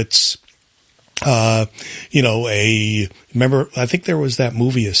 whether it's, remember, I think there was that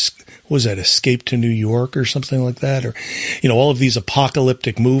movie, was that Escape to New York or something like that? Or, all of these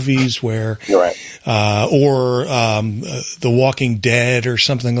apocalyptic movies where, right. Or The Walking Dead or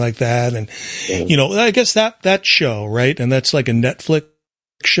something like that. And, I guess that show, right? And that's like a Netflix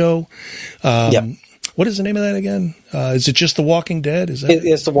show. What is the name of that again? Is it just The Walking Dead? Is that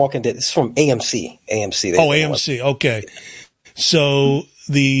it's The Walking Dead. It's from AMC. AMC. Okay. So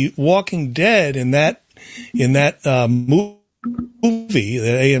The Walking Dead in that movie, the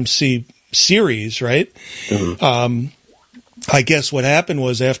AMC series, right? Mm-hmm. I guess what happened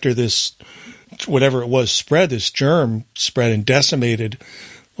was after this, whatever it was, this germ spread and decimated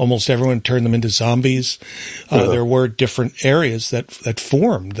almost everyone, turned them into zombies. There were different areas that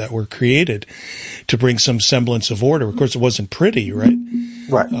formed, that were created to bring some semblance of order. Of course, it wasn't pretty, right?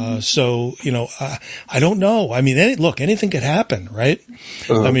 Right. So, I don't know. I mean, anything could happen, right?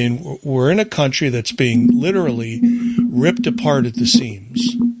 I mean, we're in a country that's being literally ripped apart at the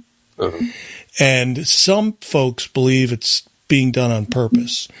seams. And some folks believe it's being done on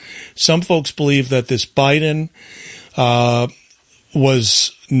purpose. Some folks believe that this Biden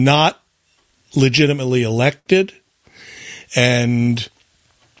was not legitimately elected, and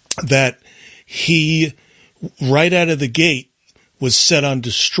that he, right out of the gate, was set on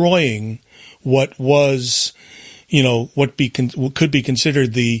destroying what was, what could be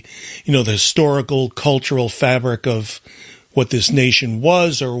considered the, the historical, cultural fabric of what this nation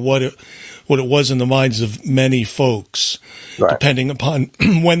was, or what it was in the minds of many folks, right, depending upon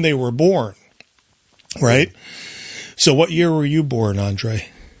when they were born, right? So what year were you born, Andre?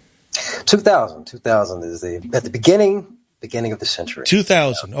 2000. 2000 is at the beginning of the century.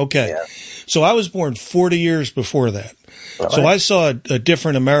 2000. Okay. Yeah. So I was born 40 years before that. Right. So I saw a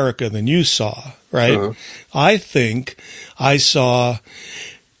different America than you saw, right? I think I saw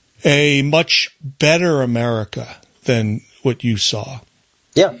a much better America than what you saw.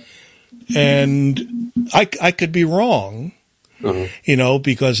 Yeah. And I could be wrong,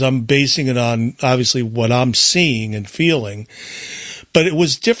 because I'm basing it on obviously what I'm seeing and feeling. But it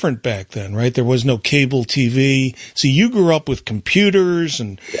was different back then, right? There was no cable TV. So you grew up with computers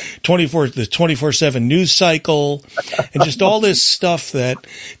and the 24/7 news cycle and just all this stuff that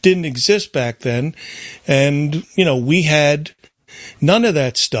didn't exist back then. And, we had none of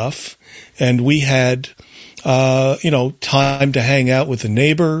that stuff. And we had, time to hang out with the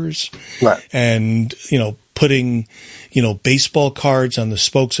neighbors, right, and, putting, baseball cards on the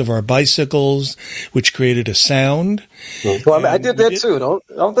spokes of our bicycles, which created a sound. Well, I did that too.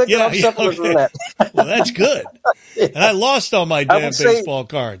 Don't think I'm separate from that. Well, that's good. Yeah. And I lost all my damn baseball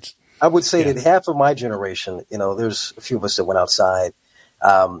cards. I would say that half of my generation, there's a few of us that went outside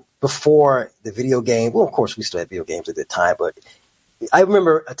before the video game. Well, of course, we still had video games at the time, but I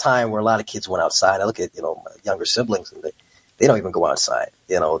remember a time where a lot of kids went outside. I look at, my younger siblings, and they don't even go outside.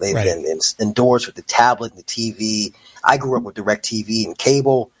 They've been indoors with the tablet and the TV. I grew up with DirecTV and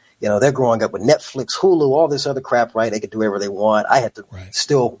cable. They're growing up with Netflix, Hulu, all this other crap, right? They could do whatever they want. I had to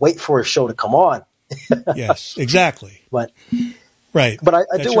still wait for a show to come on. Yes, exactly. But I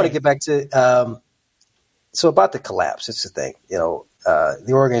do want to get back to so about the collapse. It's the thing.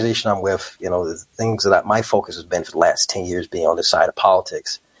 The organization I'm with, the things that my focus has been for the last 10 years being on the side of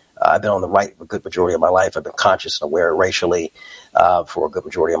politics. I've been on the right a good majority of my life. I've been conscious and aware racially for a good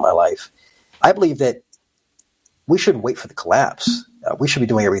majority of my life. I believe that we shouldn't wait for the collapse. We should be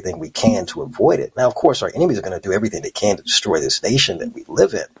doing everything we can to avoid it. Now, of course, our enemies are going to do everything they can to destroy this nation that we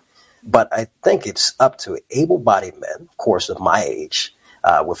live in. But I think it's up to able-bodied men, of course, of my age,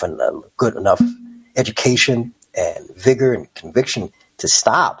 with a good enough education and vigor and conviction to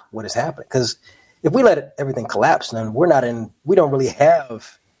stop what is happening. Because if we let everything collapse, then we don't really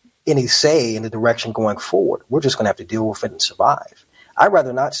have any say in the direction going forward. We're just going to have to deal with it and survive. I'd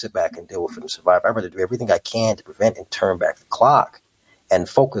rather not sit back and deal with it and survive. I'd rather do everything I can to prevent and turn back the clock and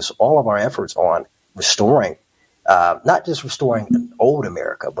focus all of our efforts on restoring, not just restoring an old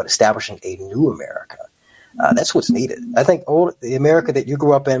America, but establishing a new America. That's what's needed. I think the America that you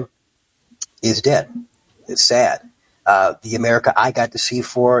grew up in is dead. It's sad. The America I got to see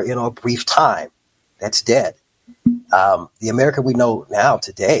for, a brief time, that's dead. The America we know now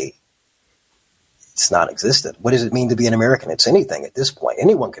today, it's non-existent. What does it mean to be an American? It's anything at this point.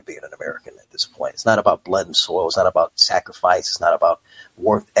 Anyone could be an American at this point. It's not about blood and soil. It's not about sacrifice. It's not about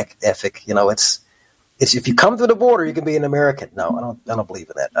work ethic. It's It's if you come through the border, you can be an American. No, I don't believe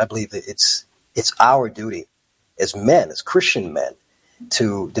in that. I believe that it's our duty as men, as Christian men,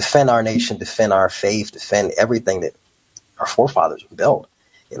 to defend our nation, defend our faith, defend everything that our forefathers built.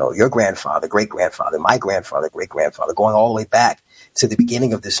 You know, your grandfather, great-grandfather, my grandfather, great-grandfather, going all the way back to the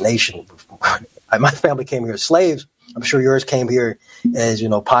beginning of this nation. My family came here as slaves. I'm sure yours came here as,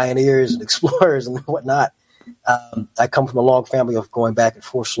 pioneers and explorers and whatnot. I come from a long family of going back and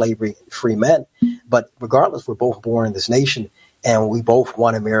forth slavery and free men. But regardless, we're both born in this nation, and we both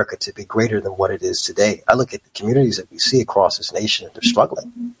want America to be greater than what it is today. I look at the communities that we see across this nation, and they're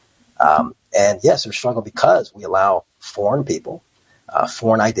struggling. And yes, they're struggling because we allow foreign people,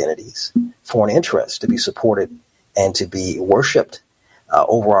 foreign identities, foreign interests to be supported and to be worshipped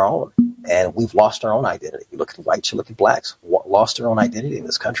over our own. And we've lost our own identity. You look at the whites, you look at blacks, lost their own identity in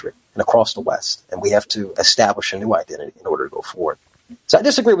this country and across the West. And we have to establish a new identity in order to go forward. So I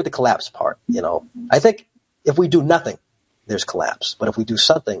disagree with the collapse part. I think if we do nothing, there's collapse. But if we do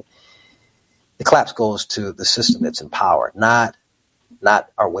something, the collapse goes to the system that's in power, not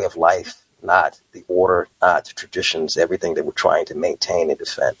our way of life, not the order, not the traditions, everything that we're trying to maintain and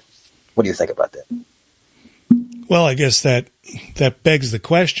defend. What do you think about that? Well, I guess that begs the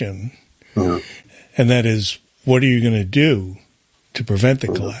question, and that is, what are you going to do to prevent the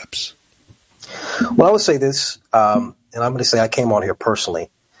collapse? Well, I would say this, and I'm going to say I came on here personally.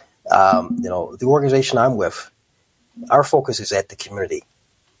 The organization I'm with, our focus is at the community,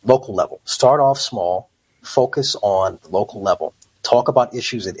 local level. Start off small, focus on the local level. Talk about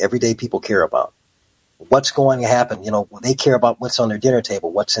issues that everyday people care about. What's going to happen? They care about what's on their dinner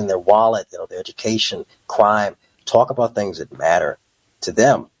table, what's in their wallet, their education, crime. Talk about things that matter to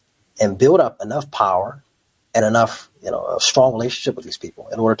them and build up enough power and enough, a strong relationship with these people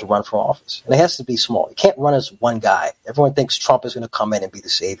in order to run for office. And it has to be small. You can't run as one guy. Everyone thinks Trump is going to come in and be the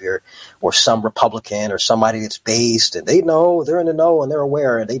savior, or some Republican or somebody that's based, and they know, they're in the know and they're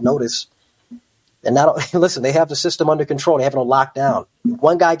aware and they notice. And listen, they have the system under control. They have it on lockdown. If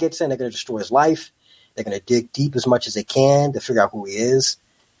one guy gets in, they're going to destroy his life. They're going to dig deep as much as they can to figure out who he is.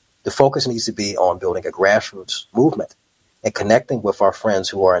 The focus needs to be on building a grassroots movement and connecting with our friends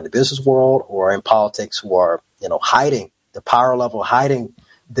who are in the business world or in politics, who are, hiding the power level, hiding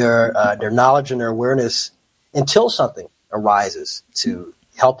their knowledge and their awareness until something arises to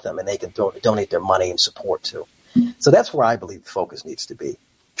help them and they can donate their money and support to. So that's where I believe the focus needs to be,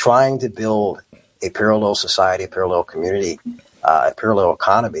 trying to build a parallel society, a parallel community, a parallel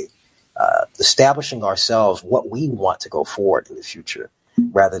economy, establishing ourselves what we want to go forward in the future,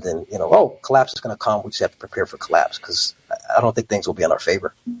 rather than, collapse is going to come. We just have to prepare for collapse, because I don't think things will be in our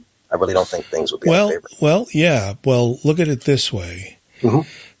favor. I really don't think things will be in our favor. Well, yeah. Well, look at it this way,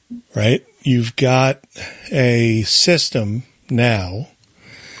 right? You've got a system now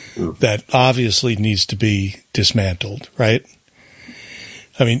that obviously needs to be dismantled, right?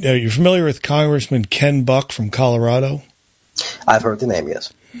 I mean, are you familiar with Congressman Ken Buck from Colorado? I've heard the name,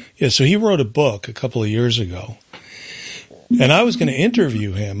 yes. Yeah, so he wrote a book a couple of years ago. And I was going to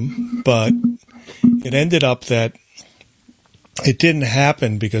interview him, but it ended up that it didn't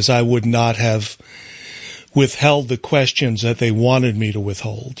happen because I would not have withheld the questions that they wanted me to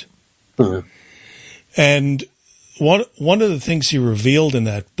withhold. Mm-hmm. And one of the things he revealed in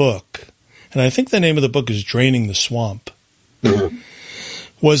that book, and I think the name of the book is Draining the Swamp,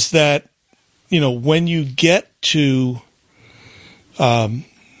 was that, when you get to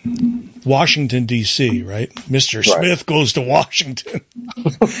Washington, D.C., right? Mr. Smith goes to Washington.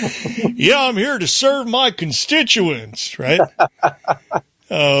 Yeah, I'm here to serve my constituents, right?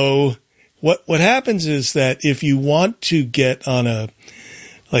 What happens is that if you want to get on an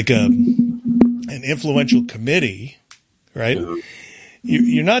influential committee, right?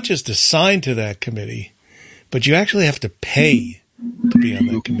 You're not just assigned to that committee, but you actually have to pay to be on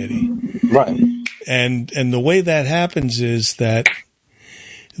that committee. Right. And the way that happens is that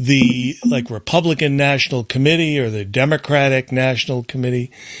the Republican National Committee or the Democratic National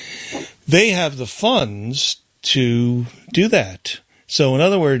Committee, they have the funds to do that. So in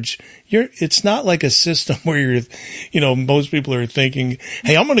other words, it's not like a system where most people are thinking,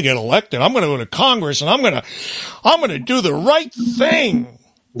 hey, I'm going to get elected. I'm going to go to Congress and I'm going to do the right thing.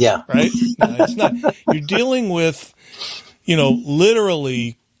 Yeah. Right? No, it's not. You're dealing with,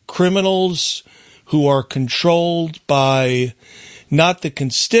 literally criminals who are controlled by not the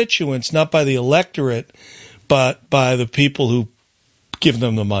constituents, not by the electorate, but by the people who give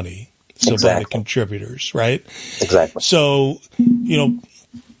them the money. So by the contributors, right? Exactly. So,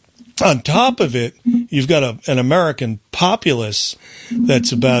 on top of it, you've got an American populace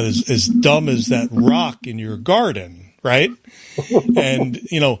that's about as dumb as that rock in your garden, right? And,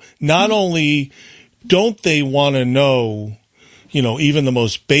 not only don't they want to know, even the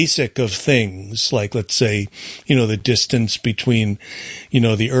most basic of things, like, let's say, the distance between,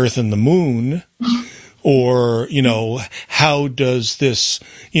 the Earth and the moon, or, how does this,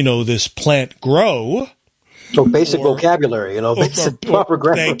 this plant grow? So basic vocabulary, basic proper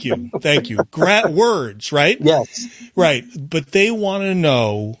grammar. Thank you. Words, right? Yes. Right. But they want to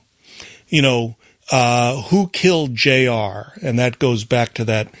know, who killed JR, and that goes back to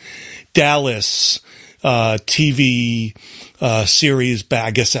that Dallas TV series back.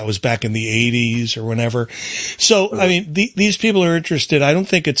 I guess that was back in the 80s or whenever. So, I mean, these people are interested. I don't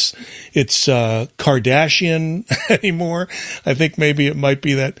think it's Kardashian anymore. I think maybe it might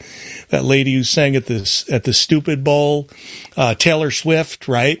be that lady who sang at the Stupid Bowl, Taylor Swift,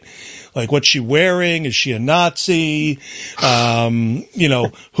 right? Like, what's she wearing? Is she a Nazi?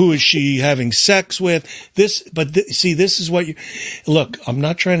 Who is she having sex with? This is what look, I'm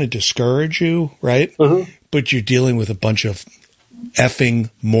not trying to discourage you, right? Mm-hmm. But you're dealing with a bunch of effing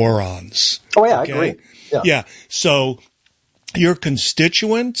morons. Oh, yeah, okay? I agree. Yeah. So your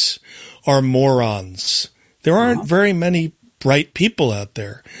constituents are morons. There aren't very many bright people out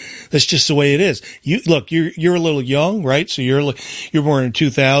there. That's just the way it is. You're a little young, right? So you're born in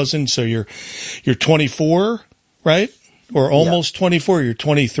 2000, so you're 24, right? Or almost 24. You're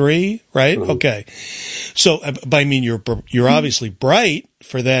 23, right? Mm-hmm. Okay. So, I mean, you're obviously bright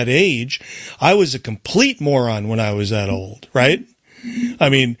for that age. I was a complete moron when I was that old, right? I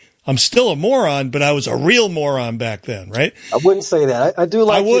mean, I'm still a moron, but I was a real moron back then, right? I wouldn't say that. I do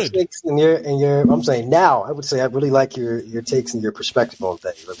like your takes and your. I'm saying now. I would say I really like your takes and your perspective on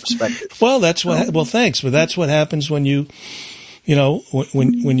things. I respect it. Well, thanks, but that's what happens when you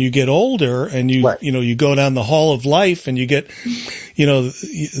get older and you you go down the hall of life and you get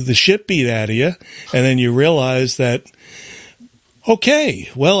the shit beat out of you, and then you realize that. Okay,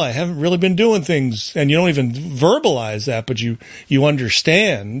 well, I haven't really been doing things, and you don't even verbalize that, but you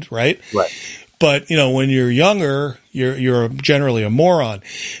understand, right? Right. But, when you're younger, you're generally a moron.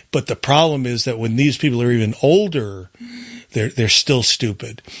 But the problem is that when these people are even older, they're still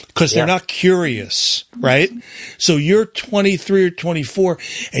stupid because they're not curious, right? So you're 23 or 24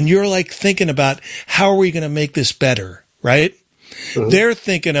 and you're like thinking about how are we going to make this better, right? Mm-hmm. They're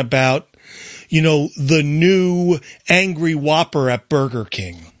thinking about the new Angry Whopper at Burger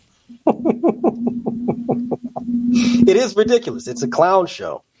King. It is ridiculous. It's a clown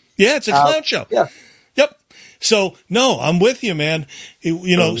show. Yeah, it's a clown show. Yeah. Yep. So, no, I'm with you, man.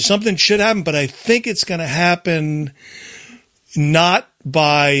 Something should happen, but I think it's going to happen not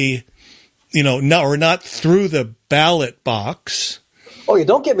by, not through the ballot box. Oh, yeah,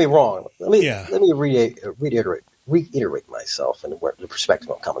 don't get me wrong. Let me reiterate myself and the perspective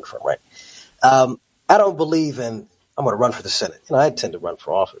I'm coming from, right? I don't believe I'm going to run for the Senate. I intend to run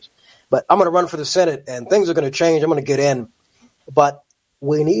for office, but I'm going to run for the Senate and things are going to change. I'm going to get in, but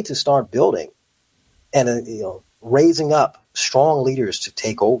we need to start building and, raising up strong leaders to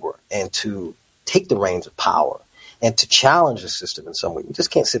take over and to take the reins of power and to challenge the system in some way. We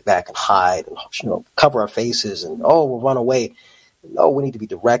just can't sit back and hide and, cover our faces and, we'll run away. No, we need to be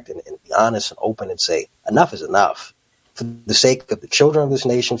direct and be honest and open and say enough is enough. For the sake of the children of this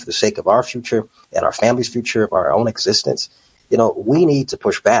nation, for the sake of our future and our family's future, of our own existence, we need to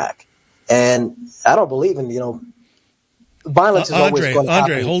push back. And I don't believe in, violence is always going to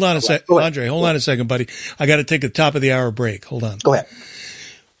happen. Andre, hold on a second. Andre, hold on a second, buddy. I got to take a top of the hour break. Hold on. Go ahead.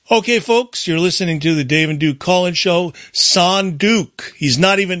 Okay, folks, you're listening to the Dave and Duke Call-In Show. Son Duke, he's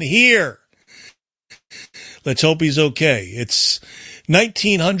not even here. Let's hope he's okay. It's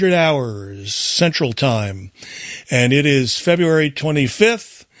 1900 hours Central Time, and it is February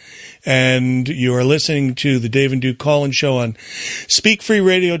 25th, and you are listening to the Dave and Duke Call-In Show on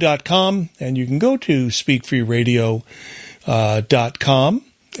SpeakFreeRadio.com, and you can go to SpeakFreeRadio.com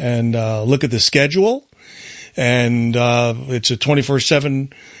and look at the schedule, and it's a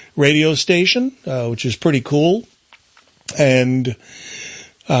 24/7 radio station, which is pretty cool, and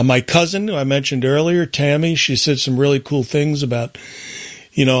my cousin, who I mentioned earlier, Tammy, she said some really cool things about,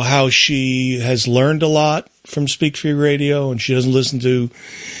 how she has learned a lot from Speak Free Radio, and she doesn't listen to,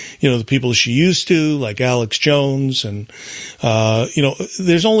 the people she used to, like Alex Jones, and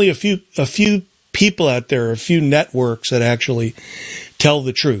there's only a few people out there, a few networks that actually tell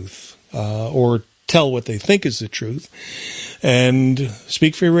the truth, or tell what they think is the truth. And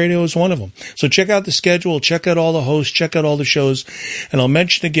Speak Free Radio is one of them. So check out the schedule, check out all the hosts, check out all the shows. And I'll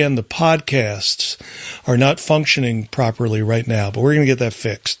mention again, the podcasts are not functioning properly right now, but we're going to get that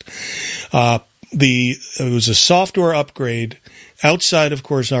fixed. It was a software upgrade outside, of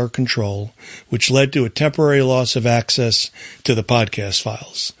course, our control, which led to a temporary loss of access to the podcast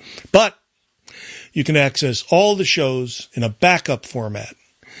files. But you can access all the shows in a backup format.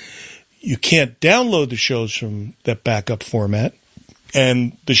 You can't download the shows from that backup format,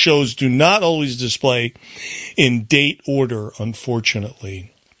 and the shows do not always display in date order,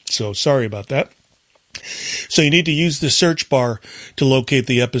 unfortunately. So sorry about that. So you need to use the search bar to locate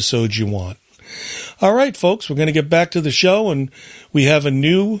the episodes you want. All right, folks, we're going to get back to the show, and we have a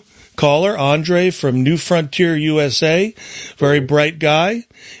new caller, Andre from New Frontier, USA. Very bright guy.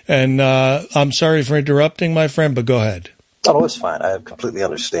 And I'm sorry for interrupting, my friend, but go ahead. Oh, it's fine. I completely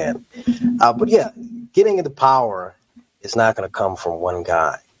understand. But yeah, getting into power is not going to come from one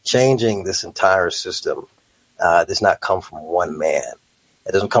guy. Changing this entire system does not come from one man.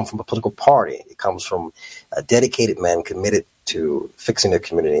 It doesn't come from a political party. It comes from dedicated men committed to fixing their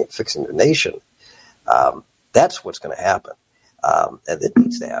community and fixing their nation. That's what's going to happen. And it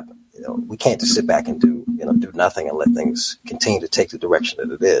needs to happen. You know, we can't just sit back and do nothing and let things continue to take the direction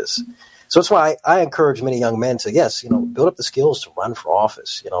that it is. So that's why I encourage many young men to, build up the skills to run for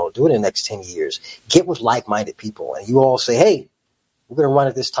office. Do it in the next 10 years. Get with like-minded people. And you all say, hey, we're going to run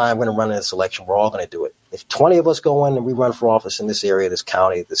at this time. We're going to run in this election. We're all going to do it. If 20 of us go in and we run for office in this area, this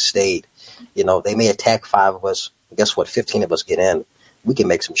county, this state, they may attack 5 of us. Guess what? 15 of us get in. We can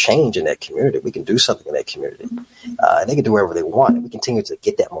make some change in that community. We can do something in that community. And they can do whatever they want. And we continue to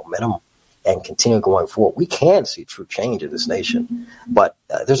get that momentum and continue going forward. We can see true change in this nation. But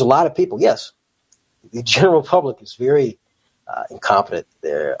there's a lot of people, yes, the general public is very incompetent.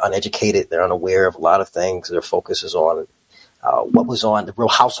 They're uneducated. They're unaware of a lot of things. Their focus is on what was on The Real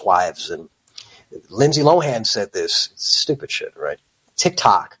Housewives. And Lindsay Lohan said this. It's stupid shit, right?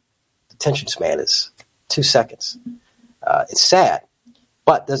 TikTok, the attention span is 2 seconds. It's sad.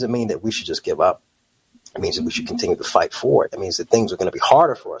 But doesn't mean that we should just give up. It means that we should continue to fight for it. It means that things are going to be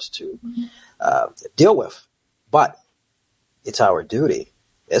harder for us to deal with. But it's our duty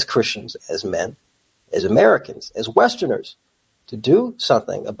as Christians, as men, as Americans, as Westerners, to do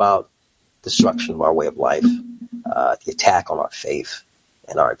something about destruction of our way of life, the attack on our faith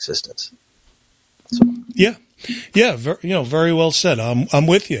and our existence. So. Yeah, very well said. I'm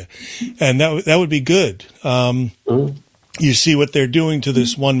with you, and that would be good. You see what they're doing to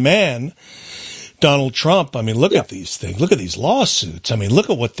this one man, Donald Trump. I mean, look at these things. Look at these lawsuits. I mean, look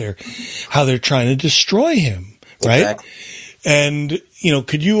at how they're trying to destroy him, right? Exactly. And,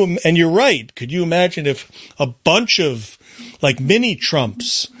 and you're right. Could you imagine if a bunch of like mini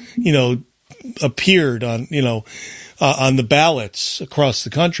Trumps, appeared on the ballots across the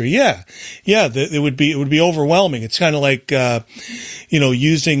country? It would be overwhelming. It's kind of like,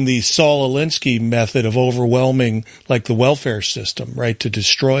 using the Saul Alinsky method of overwhelming, like the welfare system, right, to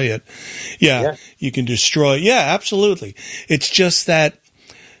destroy it. You can destroy. Yeah, absolutely. It's just that,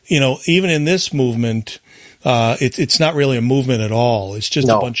 even in this movement, it's not really a movement at all. It's just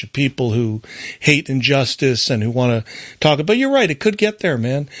a bunch of people who hate injustice and who want to talk. But you're right. It could get there,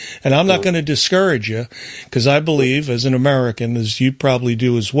 man. And I'm not going to discourage you, because I believe, as an American, as you probably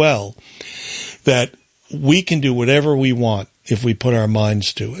do as well, that we can do whatever we want if we put our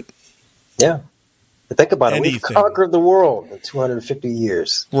minds to it. Yeah. Think about it. We've conquered the world in 250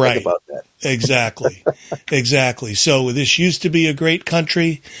 years. Right. Think about that. Exactly. Exactly. So this used to be a great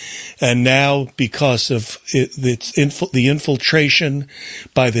country, and now, because of the infiltration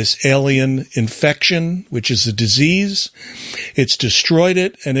by this alien infection, which is a disease, it's destroyed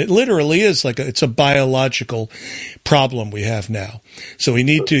it, and it literally is it's a biological problem we have now. So we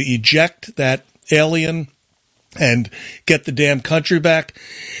need to eject that alien and get the damn country back.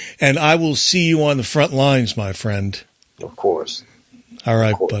 And I will see you on the front lines, my friend. Of course. All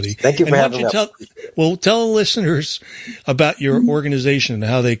right, buddy. Thank you for having me. Tell the listeners about your organization and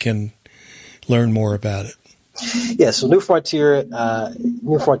how they can learn more about it. Yeah, so New Frontier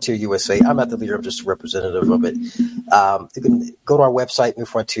USA. I'm not the leader. I'm just a representative of it. You can go to our website,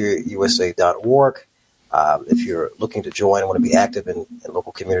 newfrontierusa.org. If you're looking to join and want to be active in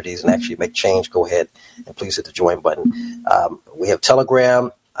local communities and actually make change, go ahead and please hit the join button. We have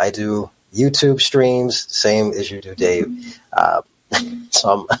Telegram. I do YouTube streams, same as you do, Dave.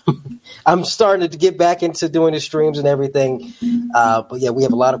 So I'm starting to get back into doing the streams and everything. But yeah, we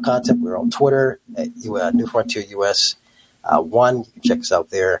have a lot of content. We're on Twitter at New Frontier US 1. You can check us out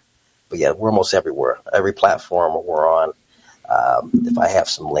there. But yeah, we're almost everywhere. Every platform we're on. If I have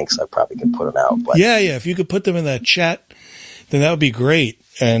some links, I probably can put them out. But yeah. If you could put them in that chat, then that would be great.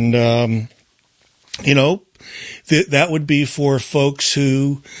 And, that would be for folks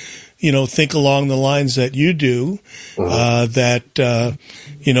who, think along the lines that you do, that,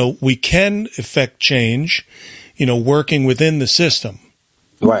 we can effect change, working within the system.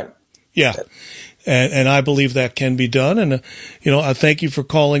 Right. Yeah. And I believe that can be done. And, I thank you for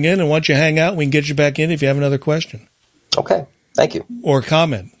calling in. And once you hang out, we can get you back in if you have another question. Okay. Thank you. Or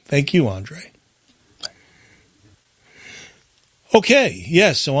comment. Thank you, Andre. Okay.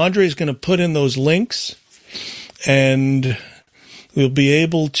 Yes. So Andre is going to put in those links, and we'll be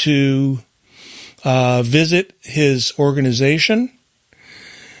able to visit his organization,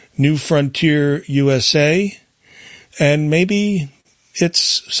 New Frontier USA, and maybe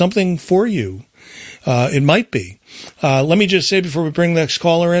it's something for you. It might be. Let me just say before we bring the next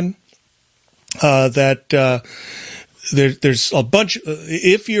caller in that there's a bunch.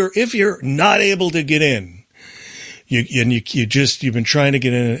 If you're not able to get in, you've been trying to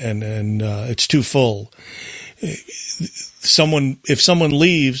get in and it's too full. If someone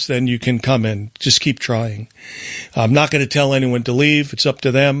leaves, then you can come in. Just keep trying. I'm not going to tell anyone to leave. It's up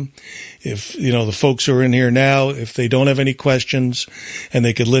to them. If, the folks who are in here now, if they don't have any questions and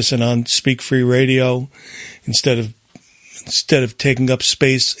they could listen on Speak Free Radio instead of taking up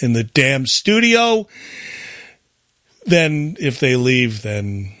space in the damn studio, then if they leave,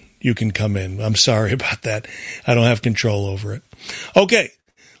 then you can come in. I'm sorry about that. I don't have control over it. Okay.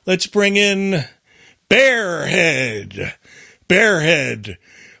 Let's bring in Bearhead. Bearhead,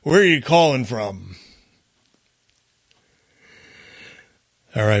 where are you calling from?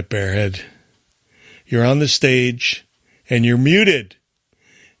 All right, Bearhead. You're on the stage, and you're muted.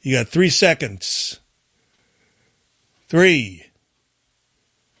 You got 3 seconds. 3.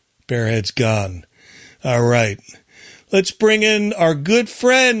 Bearhead's gone. All right. Let's bring in our good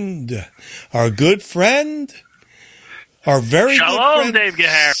friend. Our very Shalom, good friend, Dave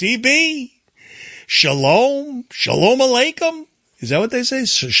Gahar. CB. Shalom alaikum. Is that what they say?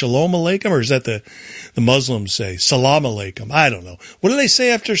 Shalom alaikum, or is that the Muslims say? Salam alaikum. I don't know. What do they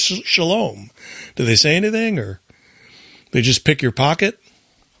say after shalom? Do they say anything, or they just pick your pocket?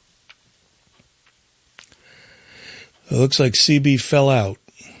 It looks like CB fell out.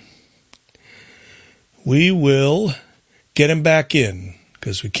 We will get him back in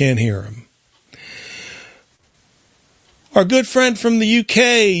because we can't hear him. Our good friend from the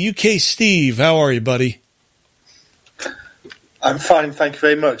UK Steve. How are you, buddy? I'm fine, thank you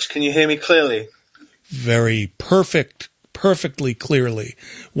very much. Can you hear me clearly? Very perfectly clearly.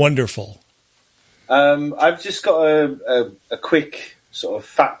 Wonderful. I've just got a quick sort of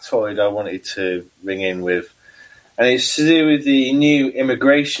factoid I wanted to ring in with, and it's to do with the new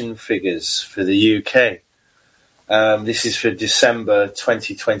immigration figures for the UK. This is for December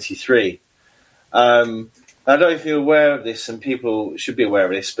 2023. I don't know if you're aware of this, and people should be aware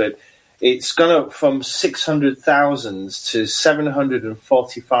of this, but it's gone up from 600,000 to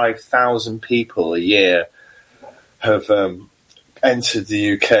 745,000 people a year have entered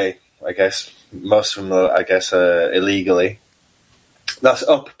the UK, I guess. Most of them, illegally. That's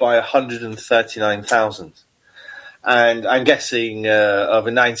up by 139,000. And I'm guessing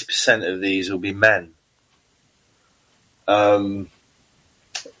over 90% of these will be men. And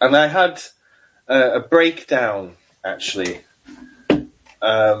I had a breakdown, actually,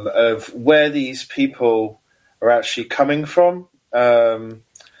 of where these people are actually coming from. I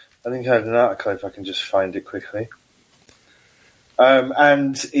think I had an article, if I can just find it quickly.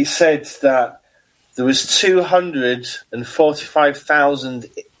 And it said that there was 245,000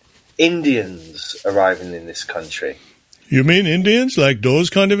 Indians arriving in this country. You mean Indians? Like those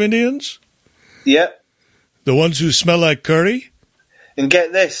kind of Indians? Yep. The ones who smell like curry? And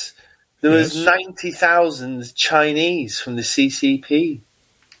get this. There was 90,000 Chinese from the CCP.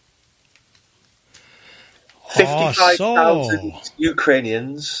 55,000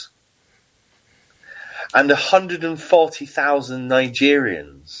 Ukrainians. And 140,000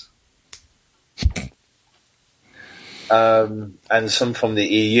 Nigerians. And some from the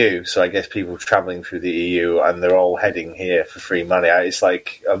EU. So I guess people travelling through the EU, and they're all heading here for free money. It's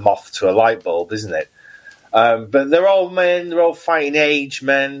like a moth to a light bulb, isn't it? But they're all men, they're all fighting age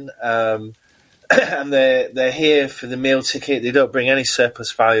men, and they're here for the meal ticket. They don't bring any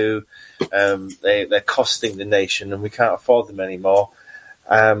surplus value. They're costing the nation, and we can't afford them anymore.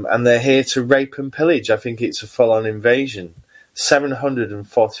 And they're here to rape and pillage. I think it's a full-on invasion.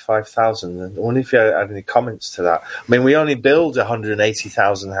 745,000. I wonder if you had any comments to that. I mean, we only build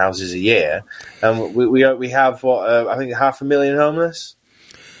 180,000 houses a year, and we have I think 500,000 homeless.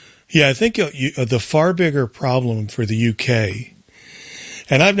 Yeah, I think the far bigger problem for the UK,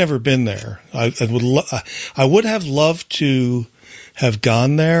 and I've never been there. I would have loved to have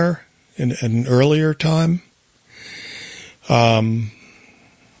gone there in an earlier time. So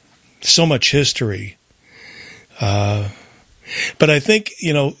much history. But I think,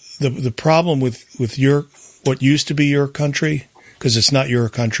 the problem with what used to be your country, because it's not your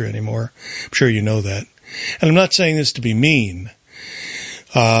country anymore. I'm sure you know that. And I'm not saying this to be mean,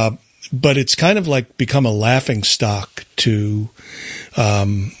 but it's kind of like become a laughing stock to,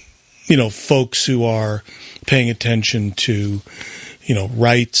 folks who are paying attention to,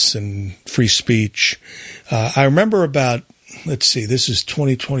 rights and free speech. I remember about, let's see, this is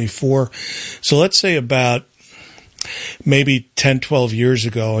 2024. So let's say about maybe 10, 12 years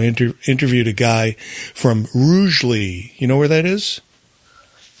ago, I interviewed a guy from Rugeley. You know where that is?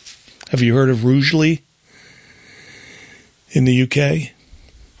 Have you heard of Rugeley in the UK?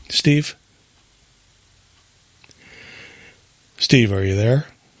 Steve? Steve, are you there?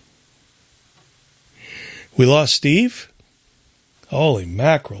 We lost Steve? Holy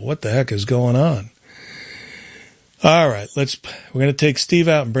mackerel, what the heck is going on? All right, we're going to take Steve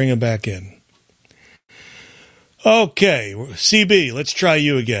out and bring him back in. Okay, CB, let's try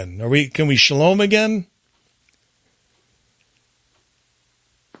you again. Can we shalom again?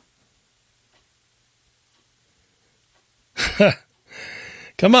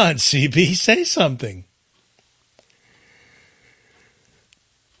 Come on, CB, say something.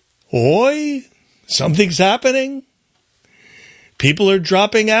 Oi, something's happening? People are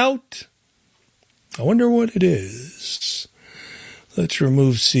dropping out? I wonder what it is. Let's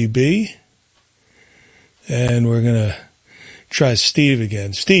remove CB. And we're going to try Steve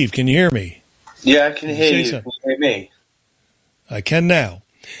again. Steve, can you hear me? Yeah, I can hear you. Can you hear me? I can now.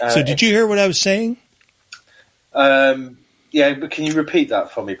 So did you hear what I was saying? Yeah, but can you repeat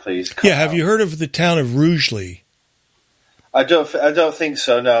that for me, please? Have you heard of the town of Rugeley? I don't think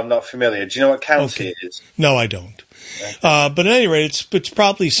so. No, I'm not familiar. Do you know what county it is? No, I don't. Okay. But at any rate, it's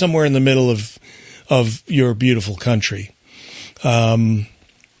probably somewhere in the middle of your beautiful country.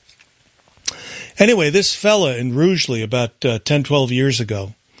 Anyway, this fella in Rugeley about 10, 12 years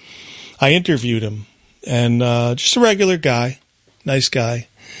ago, I interviewed him, and just a regular guy, nice guy.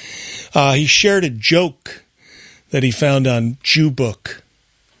 He shared a joke that he found on Jewbook,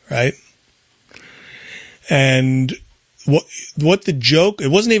 right? And what the joke, it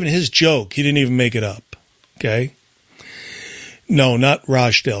wasn't even his joke. He didn't even make it up, okay? No, not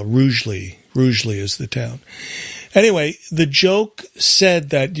Rochdale, Rugeley. Rugeley is the town. Anyway, the joke said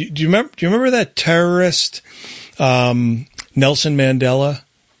that, do you remember that terrorist, Nelson Mandela,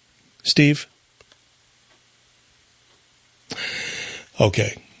 Steve?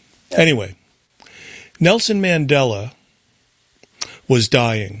 Okay. Anyway, Nelson Mandela was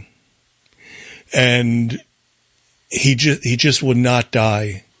dying, and he just would not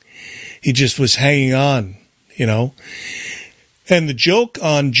die. He just was hanging on, And the joke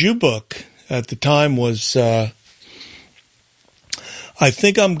on Jewbook at the time was, I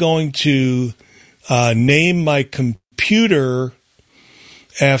think I'm going to name my computer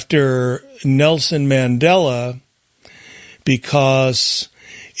after Nelson Mandela because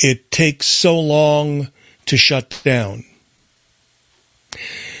it takes so long to shut down.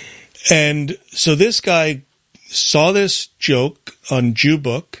 And so this guy saw this joke on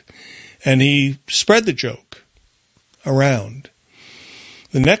Jewbook, and he spread the joke around.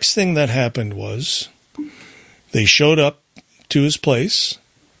 The next thing that happened was they showed up to his place,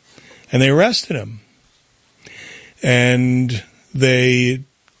 and they arrested him. And they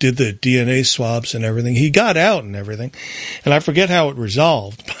did the DNA swabs and everything. He got out and everything. And I forget how it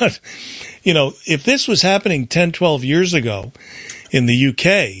resolved. But, if this was happening 10, 12 years ago in the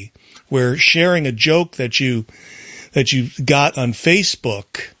UK, where sharing a joke that you got on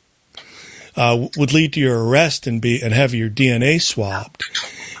Facebook would lead to your arrest and have your DNA swabbed,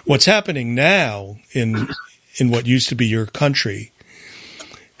 what's happening now in what used to be your country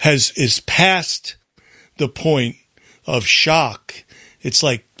is past the point of shock. It's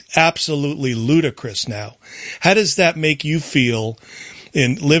like absolutely ludicrous now. How does that make you feel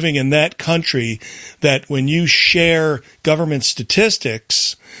in living in that country, that when you share government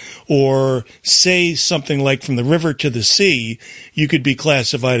statistics or say something like from the river to the sea, you could be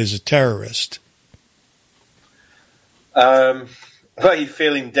classified as a terrorist? Well, you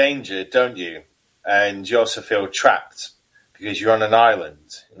feel endangered, don't you? And you also feel trapped because you're on an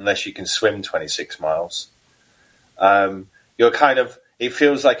island unless you can swim 26 miles. You're it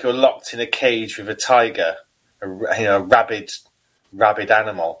feels like you're locked in a cage with a tiger, a rabid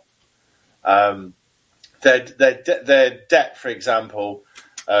animal. Their debt, for example,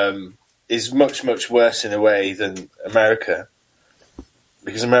 is much, much worse in a way than America,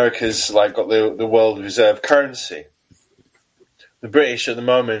 because America's got the world reserve currency. The British at the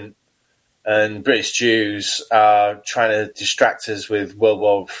moment and British Jews are trying to distract us with World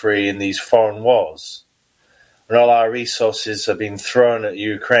War III and these foreign wars. And all our resources are being thrown at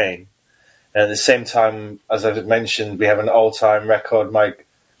Ukraine. And at the same time, as I've mentioned, we have an all-time record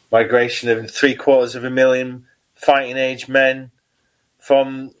migration of 750,000 fighting-age men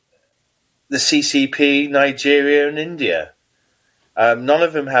from the CCP, Nigeria, and India. None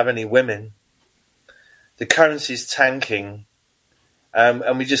of them have any women. The currency's tanking,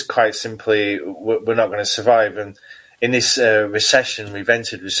 and we just quite simply, we're not going to survive. And in this recession, we've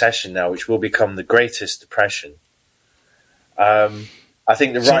entered recession now, which will become the greatest depression. I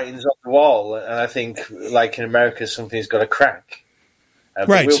think the writing's on the wall, and I think, like in America, something's got to crack.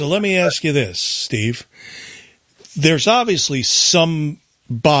 Right, so let me ask you this, Steve. There's obviously some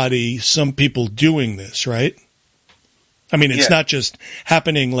people doing this, right? I mean, it's not just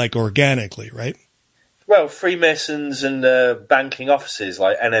happening like organically, right? Well, Freemasons and banking offices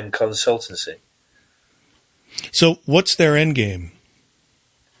like NM Consultancy. So what's their end game?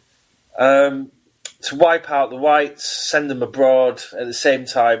 To wipe out the whites, send them abroad, at the same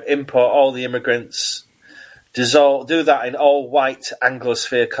time import all the immigrants, do that in all white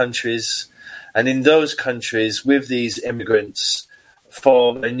Anglosphere countries, and in those countries, with these immigrants,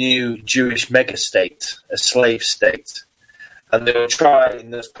 form a new Jewish megastate, a slave state. And they will try in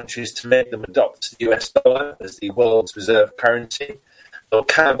those countries to make them adopt the US dollar as the world's reserve currency. They'll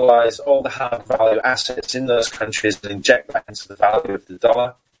cannibalize all the hard value assets in those countries and inject that into the value of the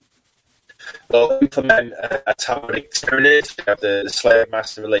dollar. They'll implement a Talmudic tyranny, have the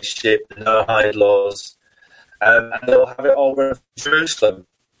slave-master relationship, the no-hide laws, and they'll have it all run from Jerusalem.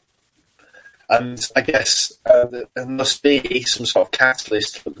 And I guess there must be some sort of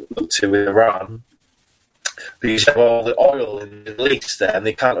catalyst to look to with Iran, because you have all the oil in the Middle East there, and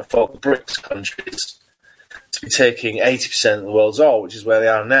they can't afford the BRICS countries to be taking 80% of the world's oil, which is where they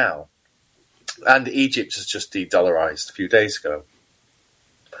are now. And Egypt has just de-dollarized a few days ago.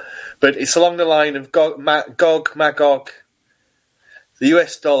 But it's along the line of Gog, Magog, the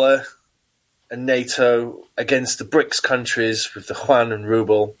US dollar and NATO against the BRICS countries with the yuan and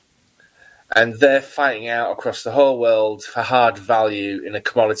ruble. And they're fighting out across the whole world for hard value in a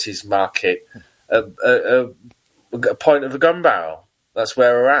commodities market, a point of a gun barrel. That's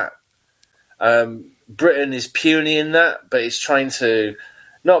where we're at. Britain is puny in that, but it's trying to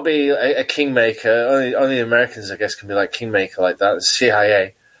not be a kingmaker. Only Americans, I guess, can be like kingmaker like that. The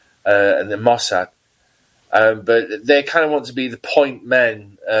CIA and the Mossad. But they kind of want to be the point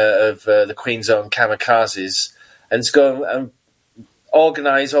men of the Queen's Own kamikazes and to go and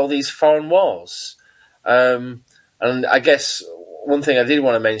organise all these foreign wars. And I guess one thing I did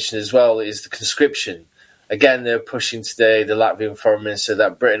want to mention as well is the conscription. Again, they're pushing today, the Latvian foreign minister,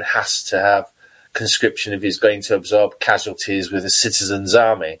 that Britain has to have conscription if he's going to absorb casualties with a citizens'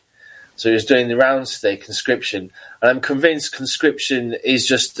 army. So he's doing the rounds today, conscription. And I'm convinced conscription is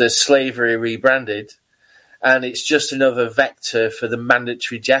just the slavery rebranded, and it's just another vector for the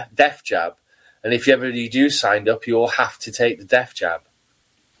mandatory death jab. And if you do sign up, you will have to take the death jab.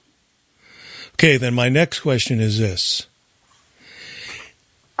 Okay, then my next question is this.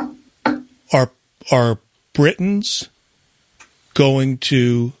 Are Britons going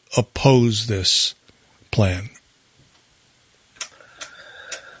to oppose this plan?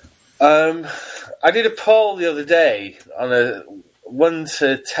 I did a poll the other day on a 1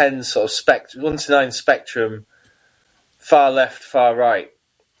 to 10 sort of 1 to 9 spectrum, far left, far right,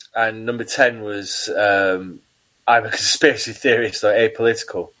 and number 10 was I'm a conspiracy theorist or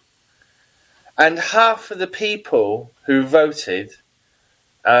apolitical. And half of the people who voted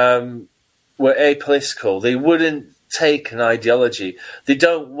were apolitical. They wouldn't take an ideology. They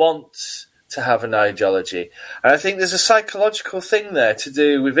don't want to have an ideology. And I think there's a psychological thing there to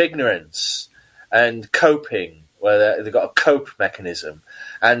do with ignorance and coping, where they've got a cope mechanism.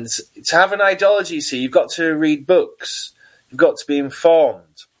 And to have an ideology, you've got to read books. You've got to be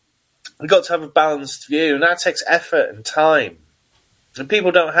informed. You've got to have a balanced view, and that takes effort and time. And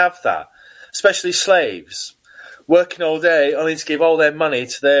people don't have that, especially slaves, working all day only to give all their money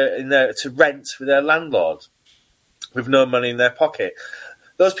to rent with their landlord, with no money in their pocket.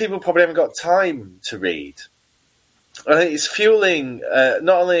 Those people probably haven't got time to read. I think it's fueling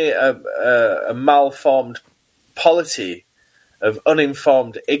not only a malformed polity of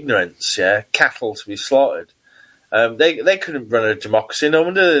uninformed ignorance, cattle to be slaughtered. They couldn't run a democracy. No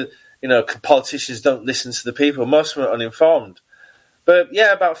wonder politicians don't listen to the people. Most of them are uninformed. But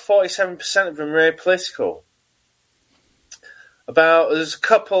about 47% of them are apolitical. There's a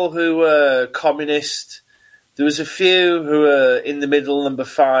couple who were communist. There was a few who were in the middle, number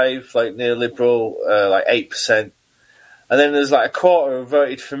 5, like neoliberal, like 8%. And then there's like a quarter who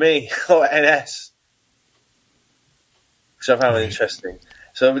voted for me, or NS. Which I found interesting.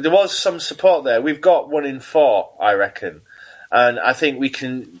 So there was some support there. We've got 1 in 4, I reckon. And I think we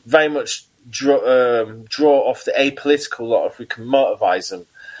can very much draw off the apolitical lot if we can motivise them,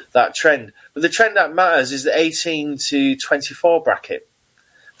 that trend. But the trend that matters is the 18 to 24 bracket.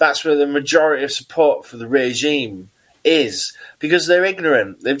 That's where the majority of support for the regime is, because they're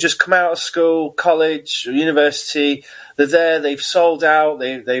ignorant. They've just come out of school, college, or university. They're there, they've sold out,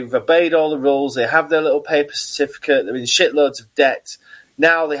 they've obeyed all the rules, they have their little paper certificate, they're in shitloads of debt.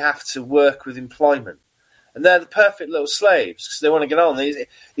 Now they have to work with employment. And they're the perfect little slaves because they want to get on.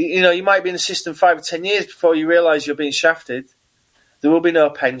 You might be in the system 5 or 10 years before you realise you're being shafted. There will be no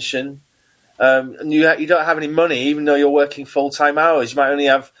pension. And you don't have any money, even though you're working full-time hours. You might only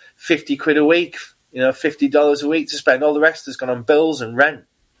have 50 quid a week, $50 a week to spend. All the rest has gone on bills and rent.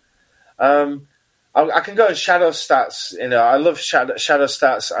 I can go on Shadow Stats. I love Shadow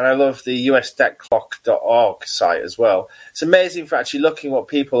Stats, and I love the USDebtClock.org site as well. It's amazing for actually looking what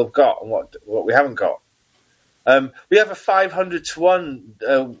people have got and what we haven't got. We have a 500 to 1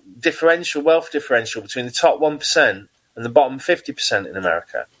 wealth differential between the top 1% and the bottom 50% in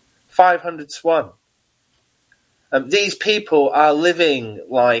America. 500 to 1. These people are living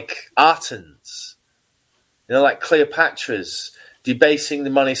like Artons, like Cleopatra's, debasing the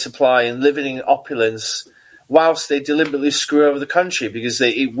money supply and living in opulence whilst they deliberately screw over the country because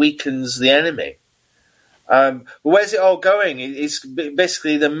it weakens the enemy. But where's it all going? It's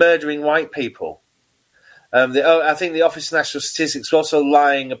basically they're murdering white people. I think the Office of National Statistics was also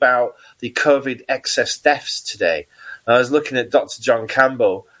lying about the COVID excess deaths today. I was looking at Dr. John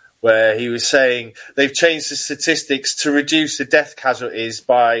Campbell, where he was saying they've changed the statistics to reduce the death casualties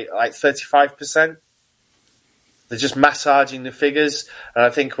by like 35%. They're just massaging the figures, and I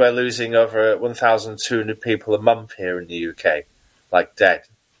think we're losing over 1,200 people a month here in the UK, like dead.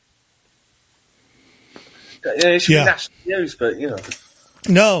 It should be national news, but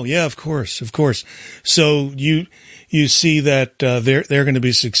No, yeah, of course. So you see that they're going to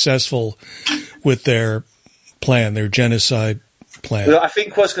be successful with their plan, their genocide plan. Well, I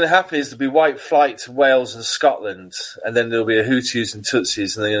think what's going to happen is there'll be white flight to Wales and Scotland, and then there'll be the Hutus and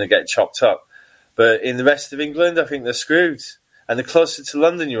Tutsis, and they're going to get chopped up. But in the rest of England, I think they're screwed. And the closer to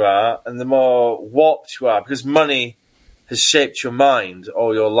London you are, and the more warped you are, because money has shaped your mind,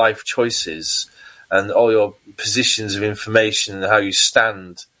 all your life choices, and all your positions of information and how you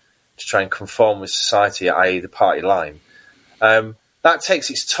stand to try and conform with society, i.e. the party line. That takes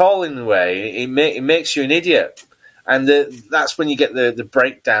its toll in a way. It makes you an idiot. And that's when you get the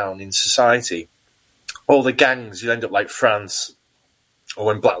breakdown in society. All the gangs, you end up like France, or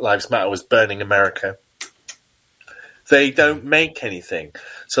when Black Lives Matter was burning America. They don't make anything,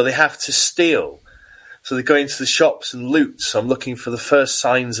 so they have to steal. So they go into the shops and loot. So I'm looking for the first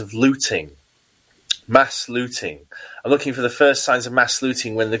signs of looting. Mass looting. I'm looking for the first signs of mass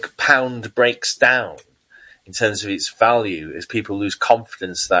looting when the pound breaks down in terms of its value as people lose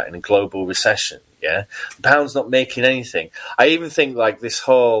confidence that in a global recession. Yeah, the pound's not making anything. I even think like this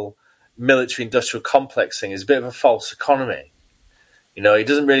whole military-industrial complex thing is a bit of a false economy. It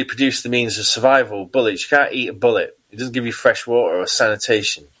doesn't really produce the means of survival. Bullets, you can't eat a bullet. It doesn't give you fresh water or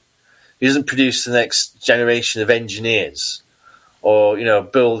sanitation. It doesn't produce the next generation of engineers or,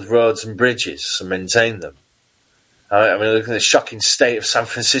 build roads and bridges and maintain them. I mean, look at the shocking state of San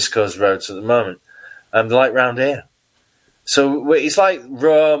Francisco's roads at the moment. They're like round here. So it's like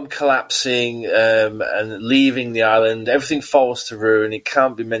Rome collapsing and leaving the island. Everything falls to ruin. It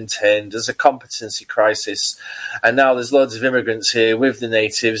can't be maintained. There's a competency crisis. And now there's loads of immigrants here with the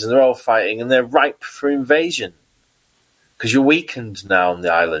natives, and they're all fighting, and they're ripe for invasion because you're weakened now on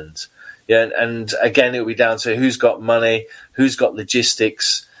the island. Yeah, and again, it'll be down to who's got money, who's got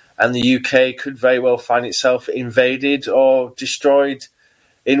logistics, and the UK could very well find itself invaded or destroyed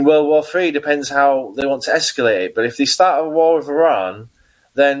in World War III. Depends how they want to escalate it. But if they start a war with Iran,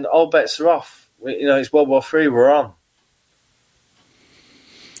 then all bets are off. It's World War III we're on.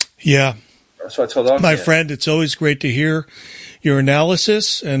 Yeah. That's what I told Archie. My friend, it's always great to hear your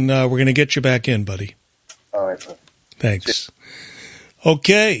analysis, and we're going to get you back in, buddy. All right. Thanks.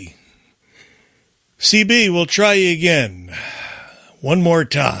 Okay. CB, we'll try you again. One more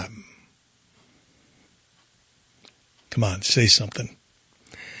time. Come on, say something.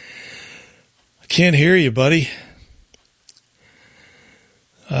 I can't hear you, buddy.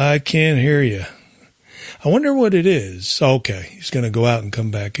 I can't hear you. I wonder what it is. Okay, he's going to go out and come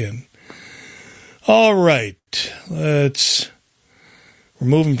back in. All right, we're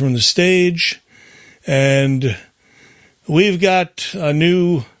moving from the stage, and we've got a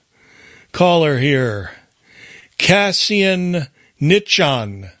new caller here. Cassian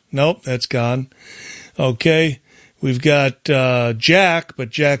Nichon. Nope, that's gone. Okay. We've got Jack,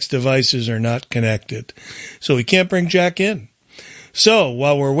 but Jack's devices are not connected. So we can't bring Jack in. So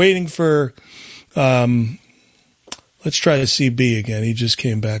while we're waiting for, let's try the CB again. He just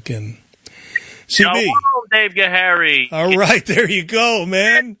came back in. CB. Hello, Dave Gahary. All right, there you go,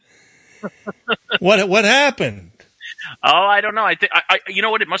 man. What happened? Oh, I don't know. I think you know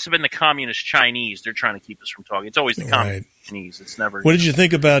what? It must have been the communist Chinese. They're trying to keep us from talking. It's always the communist Chinese. It's never. What did you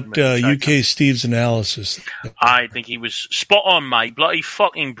think about UK Steve's analysis? I think he was spot on, mate. Bloody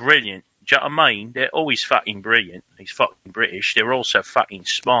fucking brilliant. Do you know what I mean? They're always fucking brilliant. He's fucking British. They're also fucking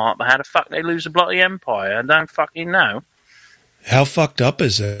smart. But how the fuck they lose a bloody empire? I don't fucking know. How fucked up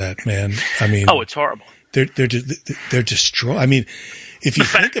is that, man? I mean, it's horrible. They're destroyed. I mean, if you the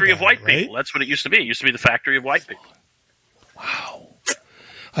factory think of white it, right? people. That's what it used to be. It used to be the factory of white people. Wow.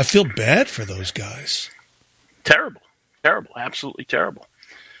 I feel bad for those guys. Terrible, absolutely terrible.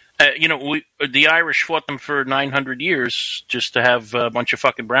 The Irish fought them for 900 years just to have a bunch of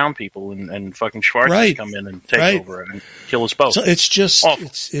fucking brown people and fucking Schwarzenegger come in and take over and kill us both. So it's just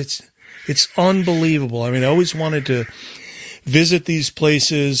it's unbelievable. I mean, I always wanted to visit these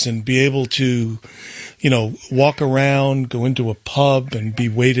places and be able to, walk around, go into a pub and be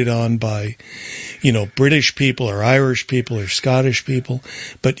waited on by, British people or Irish people or Scottish people.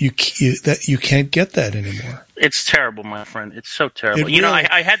 But you can't get that anymore. It's terrible, my friend. It's so terrible.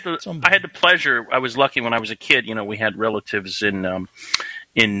 I had the pleasure. I was lucky when I was a kid. We had relatives in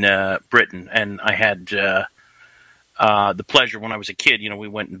Britain, and I had the pleasure when I was a kid. We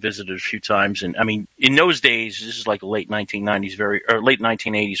went and visited a few times, and I mean, in those days, this is like the late 1990s, late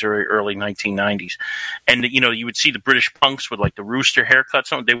 1980s, very early 1990s, and you would see the British punks with like the rooster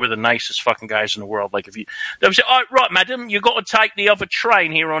haircuts. They were the nicest fucking guys in the world. Like they would say, "All right, madam, you got to take the other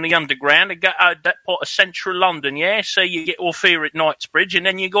train here on the Underground to get that part of central London, yeah. So you get off here at Knightsbridge, and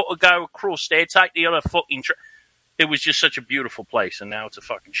then you got to go across there, take the other fucking train." It was just such a beautiful place, and now it's a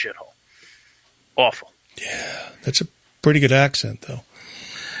fucking shithole. Awful. Yeah, that's a pretty good accent, though.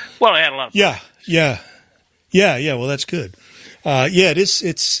 Well, I had a lot of Yeah. Well, that's good. It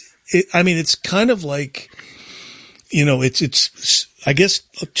is. I mean, it's kind of like, it's I guess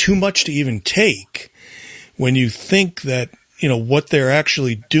too much to even take when you think that what they're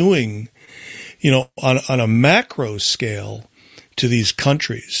actually doing, on a macro scale to these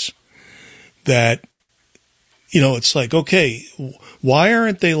countries. That. It's like, okay, why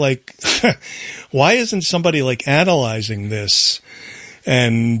aren't they like, why isn't somebody like analyzing this?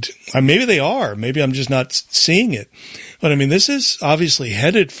 And maybe they are, maybe I'm just not seeing it. But I mean, this is obviously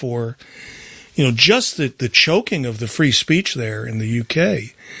headed for, just the choking of the free speech there in the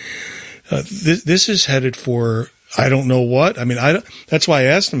UK. This is headed for, I don't know what. I mean, that's why I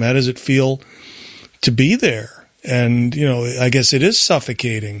asked him, how does it feel to be there? And, I guess it is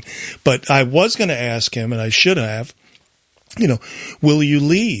suffocating, but I was going to ask him, and I should have, will you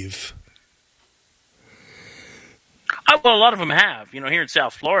leave? Well, a lot of them have. Here in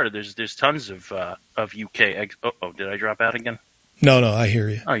South Florida, there's tons of UK. Oh, did I drop out again? No, I hear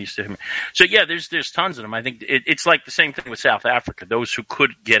you. Oh, you still hear me. So yeah, there's tons of them. I think it's like the same thing with South Africa. Those who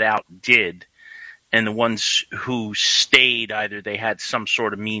could get out did. And the ones who stayed, either they had some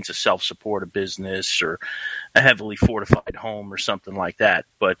sort of means of self-support, a business, or a heavily fortified home, or something like that.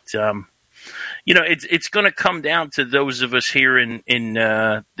 But it's going to come down to those of us here in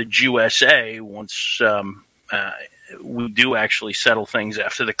the USA once we do actually settle things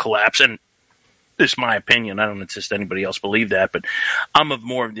after the collapse. And this is my opinion. I don't insist anybody else believe that, but I'm of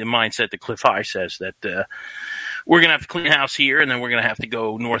more of the mindset that Cliff High says that. We're going to have to clean house here, and then we're going to have to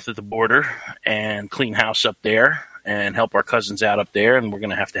go north of the border and clean house up there and help our cousins out up there. And we're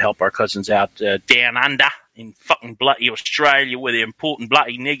going to have to help our cousins out down under in fucking bloody Australia with the important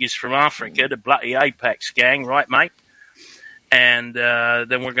bloody niggers from Africa, the bloody Apex gang, right, mate? And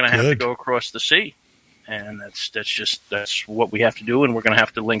then we're going to have to go across the sea. And that's what we have to do. And we're going to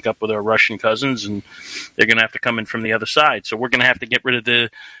have to link up with our Russian cousins, and they're going to have to come in from the other side. So we're going to have to get rid of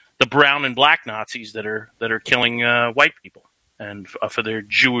the brown and black Nazis that are killing white people and for their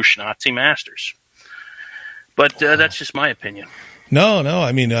Jewish Nazi masters. But that's just my opinion. No.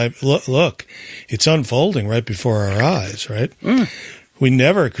 I mean, look, it's unfolding right before our eyes, right? We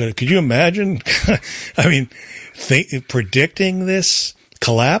never could. Could you imagine? I mean, predicting this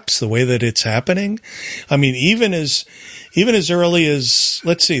collapse the way that it's happening. I mean, even as early as,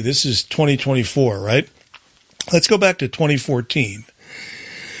 let's see, this is 2024, right? Let's go back to 2014.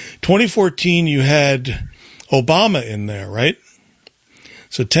 2014, you had Obama in there, right?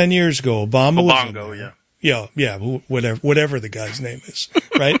 So 10 years ago, Obama was in there. Yeah, whatever the guy's name is,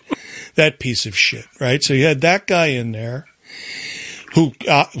 right? That piece of shit, right? So you had that guy in there. who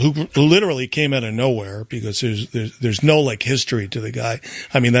literally came out of nowhere because there's no like history to the guy.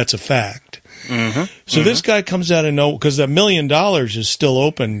 I mean, that's a fact. Mm-hmm. So this guy comes out of nowhere because that $1 million is still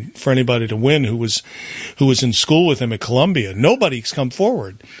open for anybody to win who was in school with him at Columbia. Nobody's come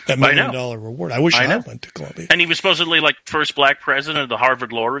forward. That $1 million reward. I wish I went to Columbia. And he was supposedly like first black president of the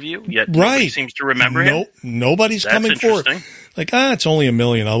Harvard Law Review. Yet nobody seems to remember him. Nobody's coming forward. Like, it's only $1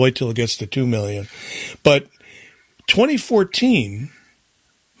 million. I'll wait till it gets to $2 million. But 2014,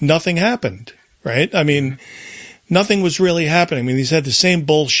 nothing happened, right? I mean, nothing was really happening. I mean, he's had the same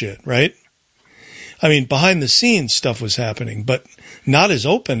bullshit, right? I mean, behind the scenes stuff was happening, but not as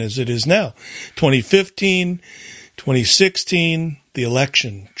open as it is now. 2015, 2016, the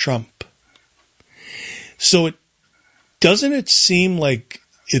election, Trump. So doesn't it seem like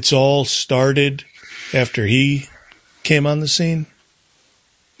it's all started after he came on the scene?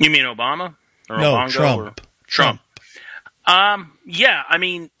 You mean Obama? Or no, Obongo Trump. Yeah, I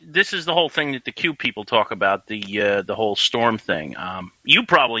mean, this is the whole thing that the Q people talk about, the whole storm thing. You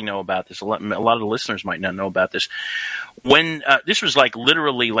probably know about this. A lot of the listeners might not know about this. When this was like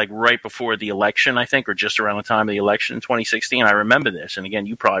literally like right before the election, I think, or just around the time of the election in 2016. I remember this, and again,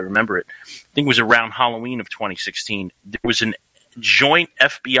 you probably remember it. I think it was around Halloween of 2016. There was a joint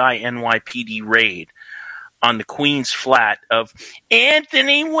FBI NYPD raid on the Queen's flat of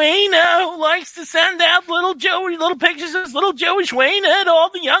Anthony Weiner, who likes to send out little pictures of little Jewish Weiner to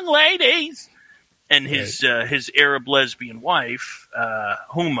all the young ladies. And his Arab lesbian wife,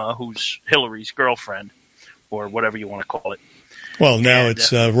 Huma, who's Hillary's girlfriend, or whatever you want to call it. Well, now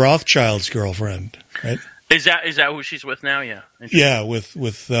it's Rothschild's girlfriend, right? Is that who she's with now? Yeah. Yeah, with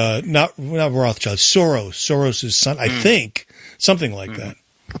not Rothschild, Soros's son, I think, something like that.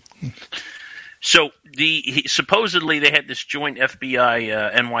 So supposedly they had this joint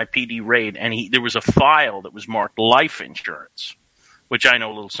FBI NYPD raid, and there was a file that was marked life insurance, which I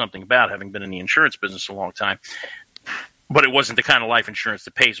know a little something about, having been in the insurance business a long time. But it wasn't the kind of life insurance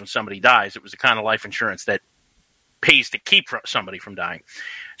that pays when somebody dies. It was the kind of life insurance that pays to keep somebody from dying.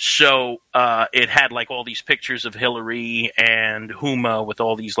 So it had like all these pictures of Hillary and Huma with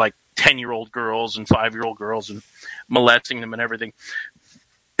all these like 10-year-old girls and 5-year-old girls and molesting them and everything.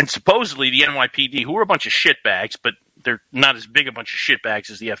 And supposedly the NYPD, who are a bunch of shitbags, but they're not as big a bunch of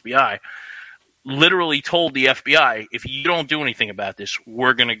shitbags as the FBI, literally told the FBI, if you don't do anything about this,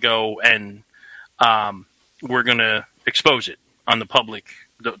 we're going to go and we're going to expose it on the public,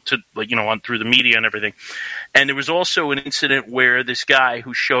 through the media and everything. And there was also an incident where this guy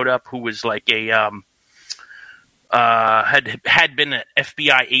who showed up, who was like a had been an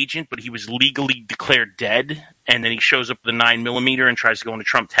FBI agent, but he was legally declared dead. And then he shows up with a 9mm and tries to go into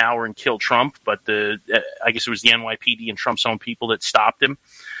Trump Tower and kill Trump. But I guess it was the NYPD and Trump's own people that stopped him.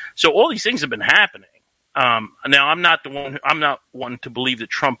 So all these things have been happening. Now I'm not one to believe that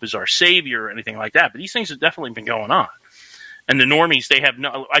Trump is our savior or anything like that, but these things have definitely been going on. And the normies,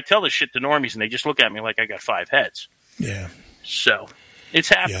 I tell this shit to normies and they just look at me like I got 5 heads. Yeah. So it's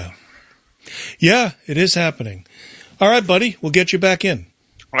happening. Yeah, it is happening. All right, buddy, we'll get you back in.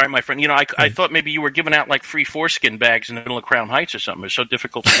 All right, my friend. I thought maybe you were giving out like free foreskin bags in the middle of Crown Heights or something. It's so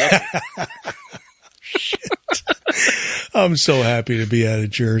difficult to get. Shit. I'm so happy to be out of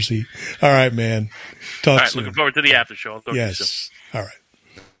Jersey. All right, man. Talk soon. Looking forward to the after show. I'll talk to you soon. All right.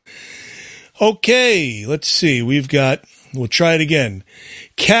 Okay, let's see. We'll try it again.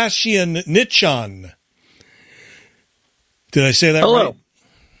 Cassian Nichon. Did I say that right?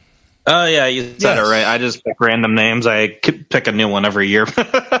 Yeah, you said it right. I just pick random names. I pick a new one every year.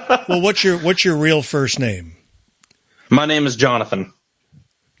 Well, what's your real first name? My name is Jonathan.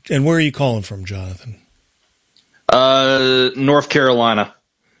 And where are you calling from, Jonathan? North Carolina.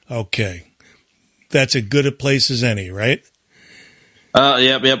 Okay. That's as good a place as any, right?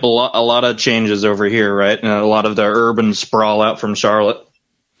 Yep. A lot of changes over here, right? And a lot of the urban sprawl out from Charlotte.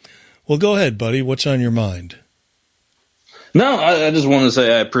 Well, go ahead, buddy. What's on your mind? No, I just want to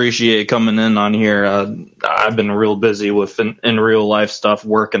say I appreciate coming in on here. I've been real busy with in real life stuff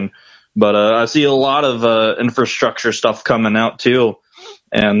working, but I see a lot of infrastructure stuff coming out too.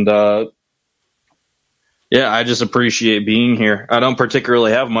 And I just appreciate being here. I don't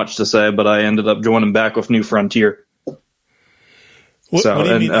particularly have much to say, but I ended up joining back with New Frontier. What do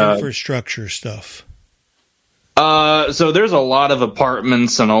you mean infrastructure stuff? So there's a lot of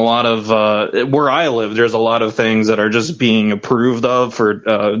apartments and a lot of where I live. There's a lot of things that are just being approved of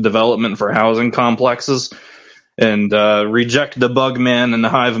for development for housing complexes, and reject the bug man and the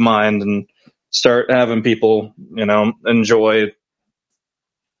hive mind and start having people, enjoy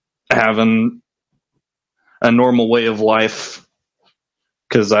having a normal way of life.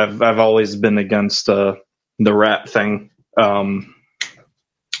 Because I've always been against the rat thing.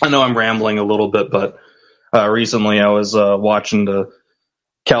 I know I'm rambling a little bit, but recently I was watching the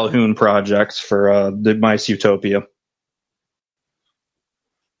Calhoun project for the Mice Utopia.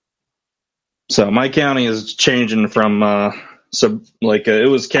 So my county is changing from it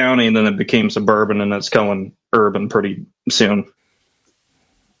was county and then it became suburban, and it's going urban pretty soon.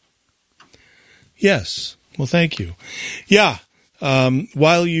 Yes. Well, thank you. Yeah.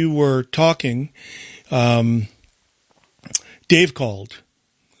 While you were talking, Dave called.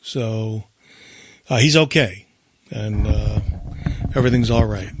 So he's okay. And everything's all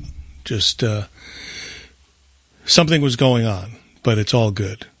right. Just something was going on, but it's all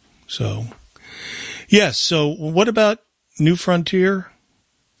good. So, yes. So what about New Frontier,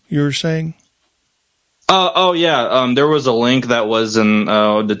 you were saying? There was a link that was in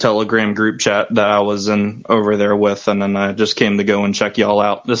the Telegram group chat that I was in over there with, and then I just came to go and check y'all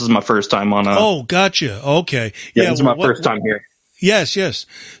out. This is my first time on Oh, gotcha. Okay. Yeah, this is my first time here. Yes.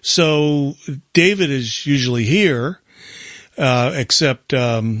 So David is usually here, except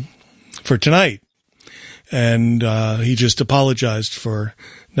for tonight. And he just apologized for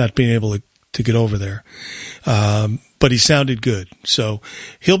not being able to get over there. But he sounded good. So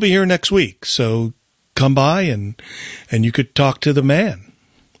he'll be here next week. So come by and you could talk to the man.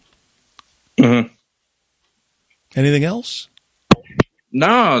 Mm-hmm. Anything else? No,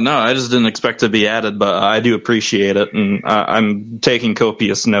 I just didn't expect to be added, but I do appreciate it, and I'm taking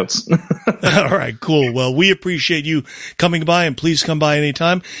copious notes. All right, cool. Well, we appreciate you coming by, and please come by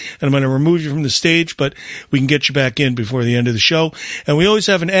anytime. And I'm going to remove you from the stage, but we can get you back in before the end of the show. And we always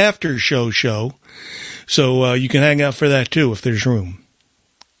have an after show, so you can hang out for that too if there's room.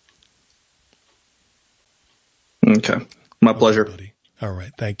 Okay, my pleasure. Buddy. All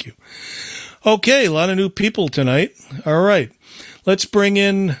right, thank you. Okay, a lot of new people tonight. All right. Let's bring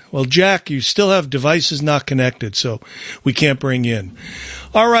in, well, Jack, you still have devices not connected, so we can't bring in.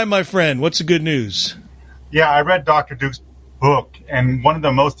 All right, my friend, what's the good news? Yeah, I read Dr. Duke's book, and one of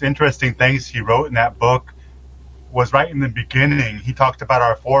the most interesting things he wrote in that book was right in the beginning. He talked about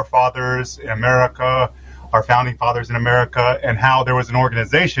our forefathers in America, our founding fathers in America, and how there was an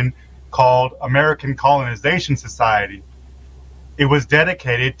organization called American Colonization Society. It was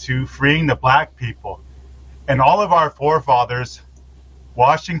dedicated to freeing the black people. And all of our forefathers,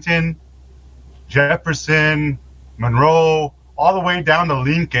 Washington, Jefferson, Monroe, all the way down to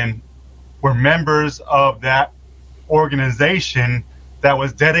Lincoln, were members of that organization that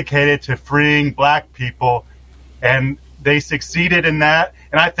was dedicated to freeing black people. And they succeeded in that.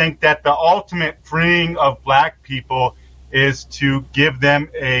 And I think that the ultimate freeing of black people is to give them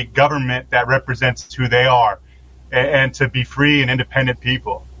a government that represents who they are and to be free and independent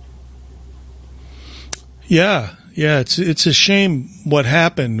people. Yeah, it's a shame what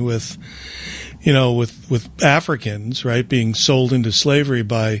happened with Africans, right, being sold into slavery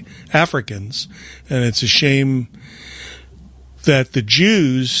by Africans, and it's a shame that the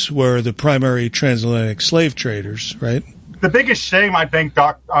Jews were the primary transatlantic slave traders, right? The biggest shame, I think,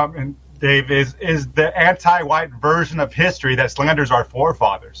 Doc and Dave, is the anti-white version of history that slanders our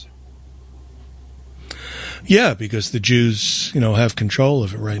forefathers. Yeah, because the Jews, have control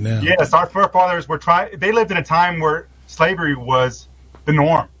of it right now. Yes, our forefathers they lived in a time where slavery was the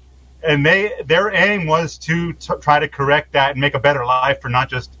norm. And their aim was to try to correct that and make a better life for not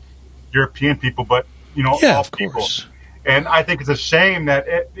just European people, but, all people. Course. And I think it's a shame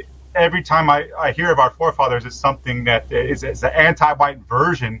that every time I hear of our forefathers, it's something that is an anti-white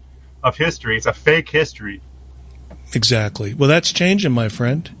version of history. It's a fake history. Exactly. Well, that's changing, my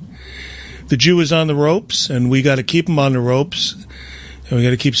friend. The Jew is on the ropes, and we got to keep him on the ropes, and we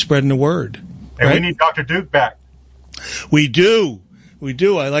got to keep spreading the word. And right? We need Dr. Duke back. We do.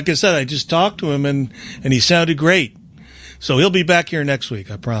 Like I said, I just talked to him, and he sounded great. So he'll be back here next week,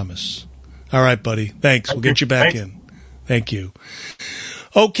 I promise. All right, buddy. Thanks. We'll get you back in. Thank you.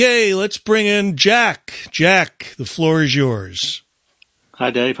 Okay, let's bring in Jack. Jack, the floor is yours.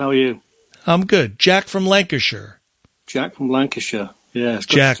 Hi, Dave. How are you? I'm good. Jack from Lancashire. Jack from Lancashire. Yeah, it's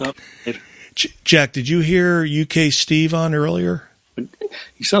good Jack. Stuff. Jack, did you hear UK Steve on earlier?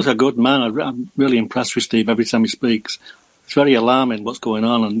 He sounds like a good man. I'm really impressed with Steve every time he speaks. It's very alarming what's going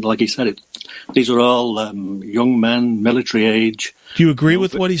on. And like he said, these are all young men, military age. Do you agree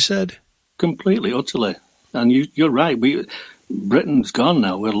with what he said? Completely, utterly. And you're right. Britain's gone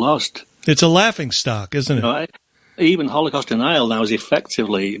now. We're lost. It's a laughingstock, isn't it? Even Holocaust denial now has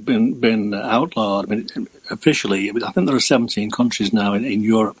effectively been outlawed. I mean, officially, I think there are 17 countries now in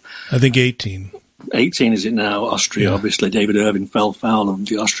Europe. I think 18. 18 is it now? Austria, obviously. David Irving fell foul of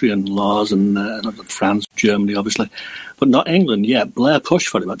the Austrian laws, and France, Germany, obviously. But not England yet. Blair pushed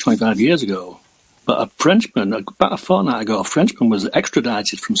for it about 25 years ago. But a Frenchman, about a fortnight ago, a Frenchman was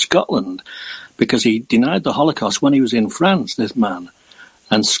extradited from Scotland because he denied the Holocaust when he was in France, this man.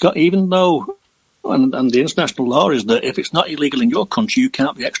 And even though, and the international law is that if it's not illegal in your country, you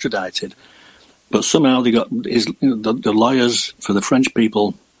can't be extradited. But somehow they got the lawyers for the French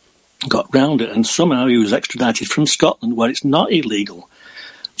people got round it, and somehow he was extradited from Scotland where it's not illegal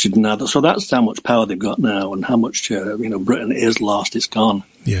to deny that. So that's how much power they've got now, and how much Britain is lost. It's gone.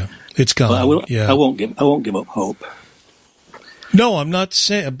 Yeah, it's gone. But I won't give up hope. No, I'm not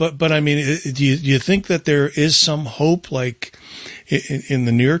saying, but I mean, do you think that there is some hope, like in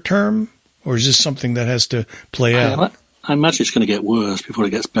the near term, or is this something that has to play out? I imagine it's going to get worse before it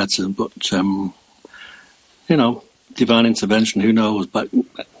gets better, but divine intervention, who knows? But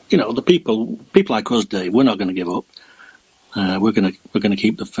the people like us, Dave, we're not going to give up. We're going to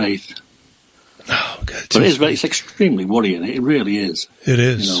keep the faith. Oh, God, but it's extremely worrying. It really is. It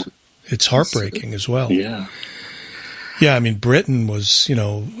is. It's heartbreaking as well. Yeah. Yeah, I mean, Britain was,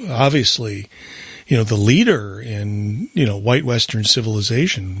 obviously, the leader in, white Western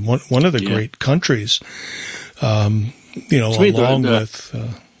civilization, one of the great countries, along with...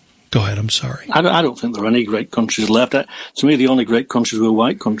 Go ahead, I'm sorry. I don't think there are any great countries left. To me, the only great countries were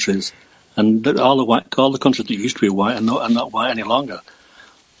white countries. And all the countries that used to be white are not white any longer.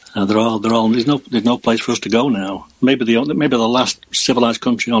 They're all. There's no place for us to go now. Maybe the last civilized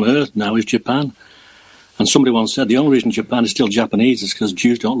country on earth now is Japan. And somebody once said the only reason Japan is still Japanese is because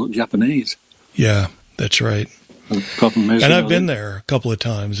Jews don't look Japanese. Yeah, that's right. And the problem is, I've been there a couple of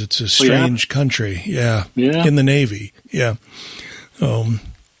times. It's a strange country. Yeah. In the Navy. Yeah.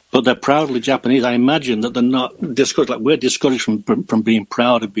 But they're proudly Japanese. I imagine that they're not discouraged. Like we're discouraged from being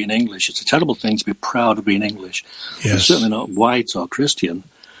proud of being English. It's a terrible thing to be proud of being English. Yes. And certainly not white or Christian.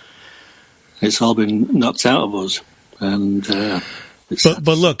 It's all been knocked out of us. And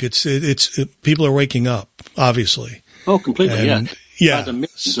but look, it's people are waking up. Obviously. Oh, completely. And, yeah.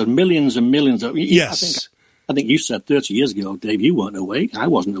 There's millions and millions of. Yes. I think you said 30 years ago, Dave, you weren't awake. I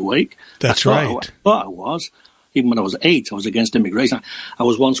wasn't awake. That's right. I thought I was. Even when I was 8, I was against immigration. I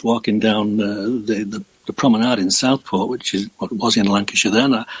was once walking down the promenade in Southport, which is what was in Lancashire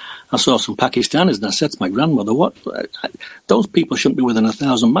then. I saw some Pakistanis, and I said to my grandmother, those people shouldn't be within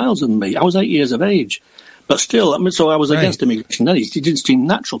 1,000 miles of me. I was 8 years of age. But still, so I was against immigration then. It didn't seem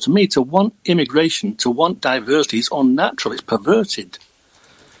natural to me. To want immigration, to want diversity, is unnatural. It's perverted.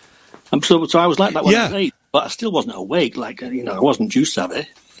 And so I was like that when I was 8, but I still wasn't awake. Like, I wasn't Jew savvy.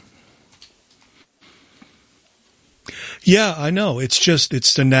 Yeah, I know. It's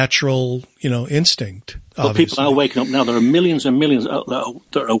the natural, instinct. But people are waking up now. There are millions and millions that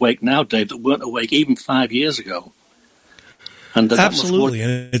are awake now, Dave, that weren't awake even 5 years ago. And absolutely,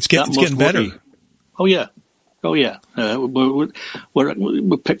 and it's getting better. Oh yeah. We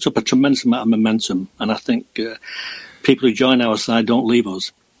picked up a tremendous amount of momentum, and I think people who join our side don't leave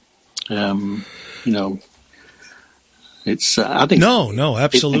us. It's. I think no,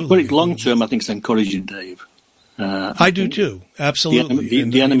 absolutely. Long term, I think it's encouraging, Dave. I do too. Absolutely.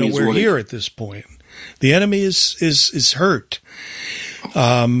 The enemy is we're here at this point. The enemy is hurt.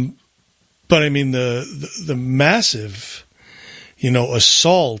 But I mean the massive,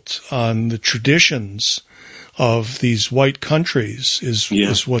 assault on the traditions of these white countries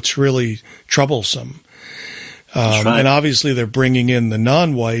is what's really troublesome. That's right. And obviously they're bringing in the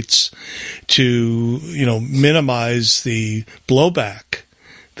non-whites to, minimize the blowback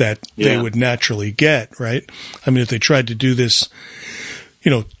that they would naturally get, right? I mean, if they tried to do this,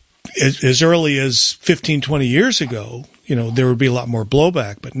 as early as 15, 20 years ago, there would be a lot more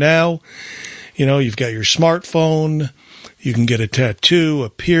blowback. But now, you've got your smartphone, you can get a tattoo, a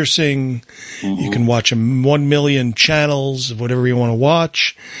piercing, you can watch 1 million channels of whatever you want to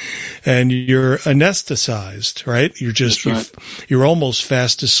watch, and you're anesthetized, right? You're just, you're almost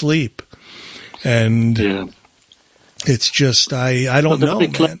fast asleep. And it's just, I don't know,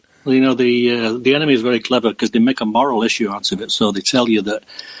 man. The enemy is very clever because they make a moral issue out of it. So they tell you that,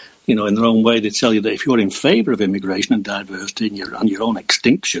 in their own way, they tell you that if you're in favor of immigration and diversity and your own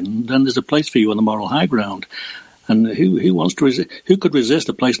extinction, then there's a place for you on the moral high ground. And who wants to resist? Who could resist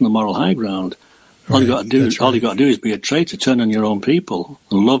a place on the moral high ground? All you got to do is be a traitor, turn on your own people,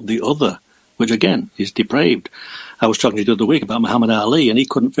 and love the other, which again is depraved. I was talking to you the other week about Muhammad Ali, and he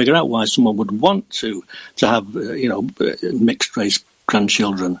couldn't figure out why someone would want to have mixed race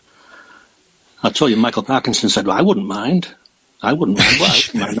grandchildren. I told you, Michael Parkinson said, "Well, I wouldn't mind. I wouldn't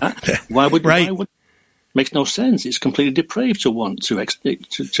mind that. Why would? Makes no sense. It's completely depraved to want to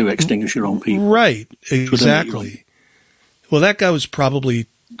extinguish your own people." Right. Exactly. Well, that guy was probably,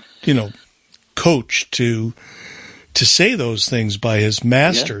 coached to to say those things by his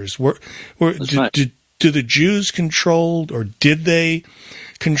masters. Yeah. Do the Jews control, or did they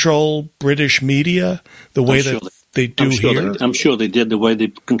control British media the way they do here? I'm sure they did, the way they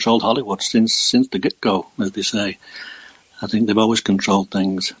controlled Hollywood since the get-go, as they say. I think they've always controlled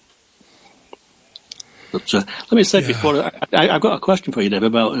things. But let me say before, I've got a question for you, Dave,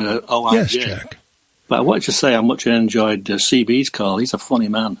 about OIJ. Yes, Jack. But I wanted to say how much I enjoyed CB's call. He's a funny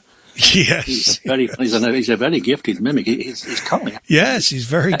man. Yes. He's a very gifted mimic. He's Cockney. Yes, he's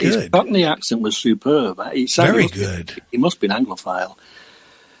very good. His Cockney accent was superb. Very good. He must be an Anglophile.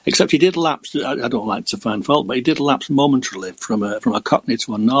 Except he did lapse, I don't like to find fault, but he did lapse momentarily from a Cockney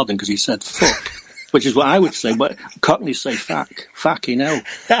to a Northern, because he said fuck, which is what I would say, but Cockneys say fuck, you know.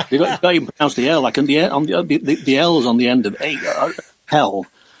 They don't even pronounce the L, like the L's on the end of hell.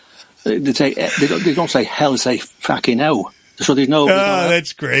 They don't say hell, they say fucking hell. So there's no.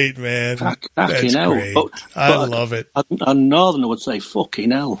 That's great, man. That's great. I love it. A Northerner would say fucking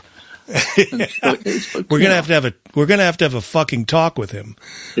hell. We're gonna have to have a fucking talk with him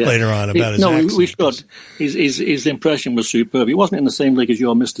later on about his accent. No, we should. His impression was superb. He wasn't in the same league as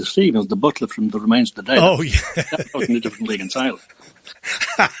your Mr. Stevens, the butler from The Remains of the Day. Oh yeah, that was in a different league entirely.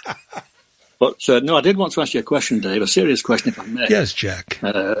 But no, I did want to ask you a question, Dave. A serious question, if I may. Yes, Jack.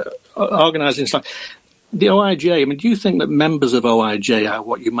 Organising stuff. The OIJ, I mean, do you think that members of OIJ are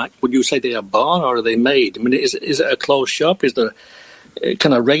would you say they are born, or are they made? I mean, is it a closed shop?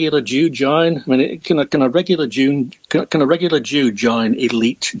 Can a regular Jew join? I mean, can a regular Jew join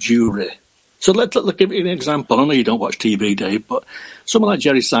elite Jewry? So let's give you an example. I know you don't watch TV, Dave, but someone like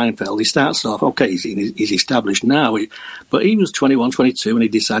Jerry Seinfeld, he starts off, okay, he's established now, but he was 21, 22 when he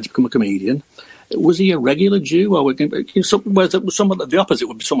decided to become a comedian. Was he a regular Jew, or the opposite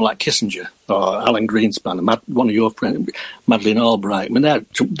would be someone like Kissinger or Alan Greenspan, one of your friends, Madeleine Albright? I mean,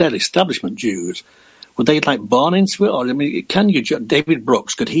 they're establishment Jews. Were they born into it, or I mean, David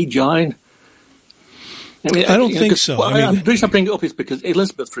Brooks, could he join? I mean, I don't think so. The reason I bring it up is because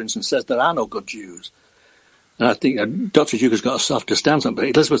Elizabeth, for instance, says there are no good Jews. And I think Dr. Duke has got a softer stance on it, but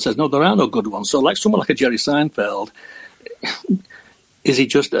Elizabeth says, no, there are no good ones. So someone like a Jerry Seinfeld,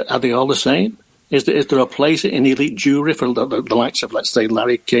 are they all the same? Is there a place in elite Jewry for the likes of, let's say,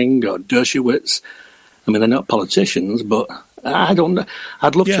 Larry King or Dershowitz? I mean, they're not politicians, but I don't know.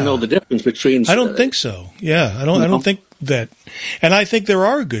 I'd love to know the difference between. I don't think so. Yeah, I don't think that. And I think there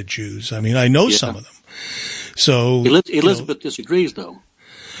are good Jews. I mean, I know some of them. So Elizabeth disagrees, though.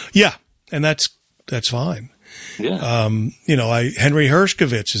 Yeah, and that's fine. Yeah. Henry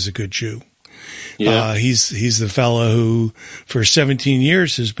Hershkovitz is a good Jew. Yeah. He's the fellow who for 17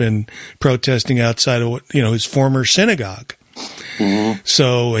 years has been protesting outside of his former synagogue. Mm-hmm.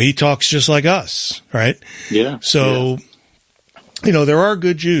 So he talks just like us, right? Yeah. So, there are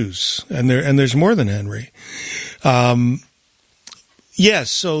good Jews, and there's more than Henry.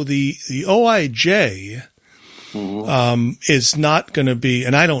 Yes. So the OIJ is not going to be,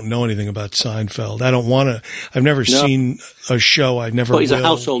 and I don't know anything about Seinfeld. I don't want to. I've never seen a show. I never. Well, he's a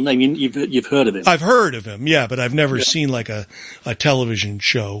household name. You've heard of him. I've heard of him, yeah, but I've never seen like a television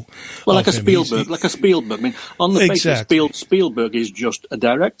show. Well, like a Spielberg. I mean, on the basis, Spielberg is just a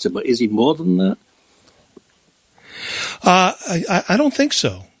director, but is he more than that? I don't think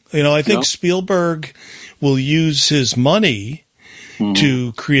so. I think Spielberg will use his money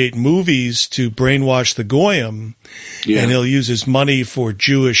to create movies to brainwash the Goyim, and he'll use his money for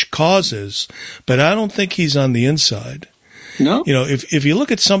Jewish causes, but I don't think he's on the inside. No? If you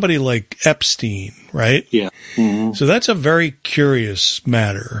look at somebody like Epstein, right? Yeah. Mm-hmm. So that's a very curious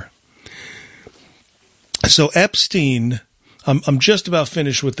matter. So Epstein, I'm just about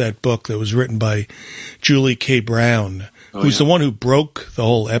finished with that book that was written by Julie K. Brown, who's the one who broke the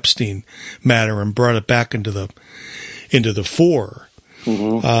whole Epstein matter and brought it back into the fore.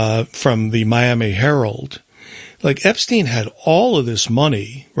 Mm-hmm. From the Miami Herald. Like Epstein had all of this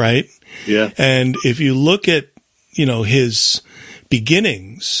money, right? Yeah. And if you look at, his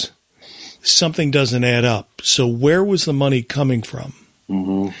beginnings, something doesn't add up. So where was the money coming from?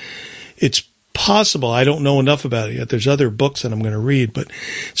 Mm-hmm. It's possible. I don't know enough about it yet. There's other books that I'm going to read, but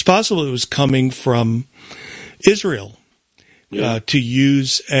it's possible it was coming from Israel to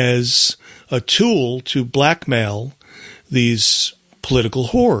use as a tool to blackmail these political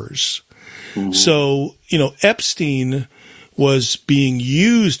whores. Mm-hmm. So, Epstein was being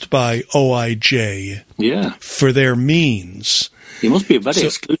used by OIJ for their means. It must be a very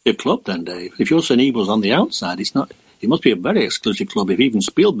exclusive club then, Dave. If you're saying evil's on the outside, it's not. It must be a very exclusive club if even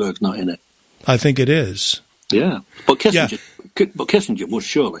Spielberg's not in it. I think it is. Yeah. But Kissinger was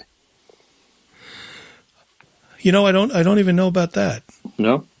surely. I don't even know about that.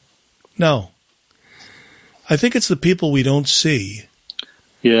 No? No. I think it's the people we don't see.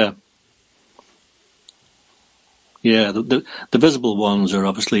 Yeah. Yeah, the visible ones are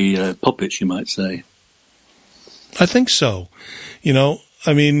obviously puppets, you might say. I think so. You know,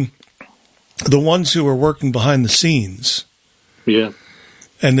 I mean, the ones who are working behind the scenes. Yeah.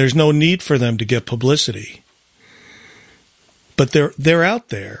 And there's no need for them to get publicity. But they're out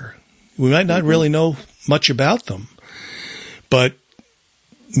there. We might not really know much about them. But,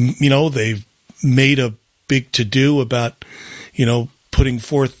 you know, they've made a big to-do about, you know, putting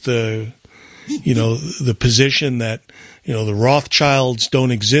forth the position that, you know, the Rothschilds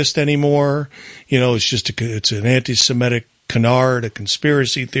don't exist anymore. You know, it's an anti-Semitic canard, a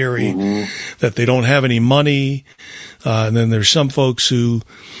conspiracy theory, that they don't have any money. And then there's some folks who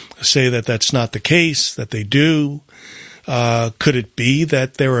say that that's not the case, that they do. Could it be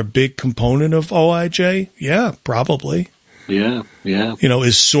that they're a big component of OIJ? Yeah, probably. Yeah. You know,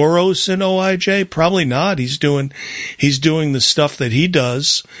 is Soros in OIJ? Probably not. He's doing the stuff that he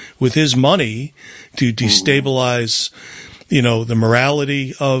does with his money to destabilize, you know, the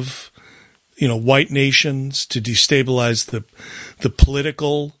morality of, you know, white nations, to destabilize the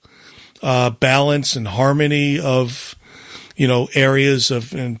political balance and harmony of, you know, areas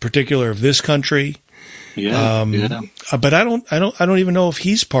of, in particular, of this country. Yeah. But I don't even know if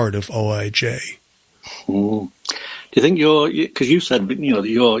he's part of OIJ. Do you think because you said, you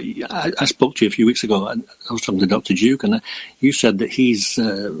know, I spoke to you a few weeks ago, and I was talking to Dr. Duke, and you said that he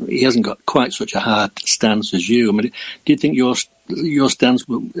hasn't got quite such a hard stance as you. I mean, do you think your stance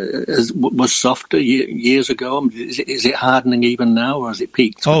was softer years ago? I mean, is it hardening even now, or has it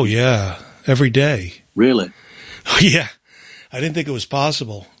peaked? Oh, yeah. Every day. Really? Yeah. I didn't think it was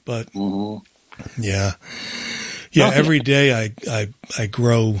possible, but yeah. Every day I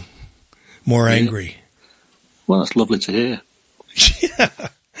grow more angry. Well, that's lovely to hear.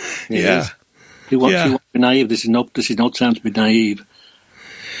 Yeah. You want to be naive. This is no time to be naive.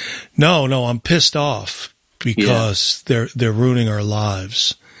 No, I'm pissed off because they're ruining our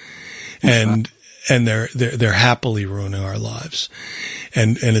lives, and they're happily ruining our lives,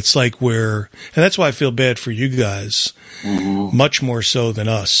 and it's like and that's why I feel bad for you guys, much more so than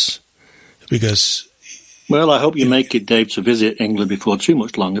us, because. Well, I hope you make it, Dave, to visit England before too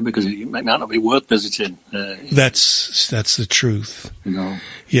much longer, because it might not be worth visiting. That's the truth. You know.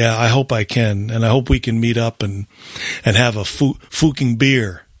 Yeah, I hope I can, and I hope we can meet up and have a fucking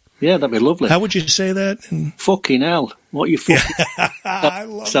beer. Yeah, that'd be lovely. How would you say that? Fucking hell! What you fucking? I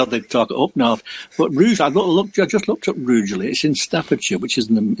love That's how they talk up north. But Rugeley, I just looked up Rugeley. It's in Staffordshire, which is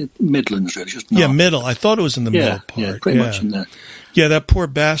in the Midlands, really. Just north. Yeah, middle. I thought it was in the middle part. Yeah, pretty much in there. Yeah, that poor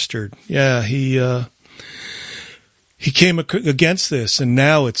bastard. Yeah, he came against this, and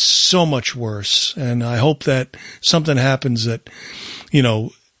now it's so much worse. And I hope that something happens that, you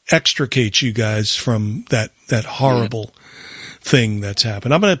know, extricates you guys from that horrible thing that's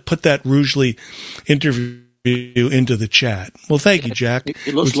happened. I'm going to put that Rugeley interview into the chat. Well, thank you, Jack.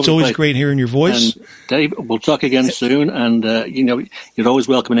 It's always great hearing your voice. And Dave, we'll talk again soon. And, you know, you're always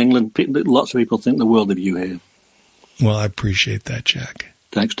welcome in England. Lots of people think the world of you here. Well, I appreciate that, Jack.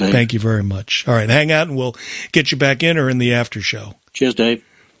 Thanks, Dave. Thank you very much. All right, hang out and we'll get you back in or in the after show. Cheers, Dave.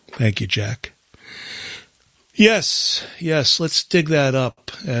 Thank you, Jack. Yes, let's dig that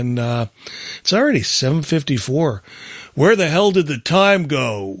up. And it's already 7:54. Where the hell did the time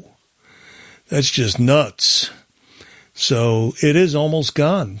go? That's just nuts. So it is almost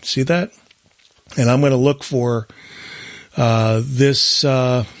gone. See that? And I'm going to look for this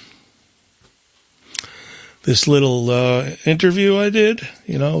little interview I did,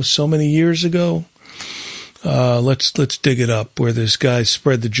 you know, so many years ago. Let's dig it up, where this guy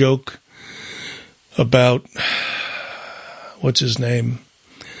spread the joke about, what's his name?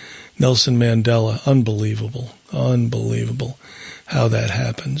 Nelson Mandela. Unbelievable how that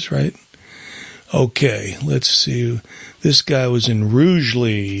happens, right? Okay, let's see. This guy was in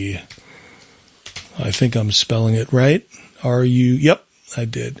Rugeley. I think I'm spelling it right. Yep, I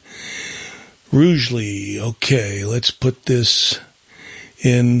did. Rugeley. Okay, let's put this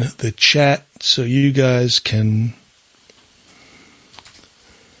in the chat so you guys can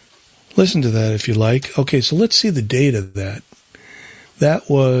listen to that if you like. Okay, so let's see the date of that. That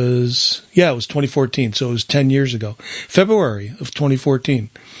was, it was 2014, so it was 10 years ago. February of 2014.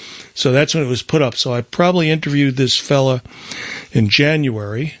 So that's when it was put up. So I probably interviewed this fella in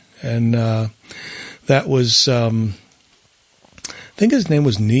January, and that was... I think his name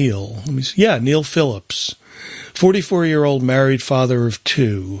was Neil. Let me see. Yeah, Neil Phillips, 44-year-old married father of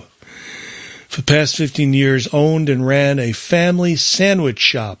two. For the past 15 years, owned and ran a family sandwich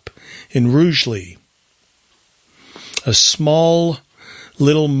shop in Rugeley, a small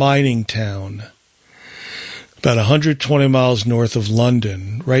little mining town. about 120 miles north of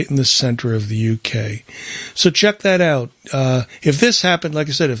London, right in the center of the UK. So check that out. If this happened, like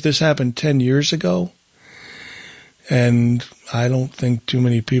I said, if this happened 10 years ago, and I don't think too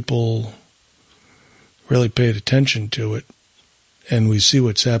many people really paid attention to it, and we see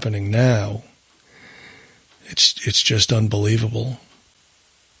what's happening now, it's just unbelievable.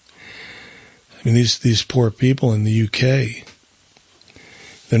 I mean, these poor people in the UK,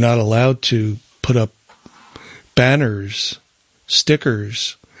 they're not allowed to put up banners,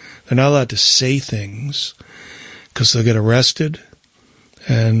 stickers. They're not allowed to say things because they'll get arrested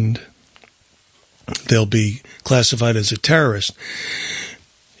and they'll be classified as a terrorist.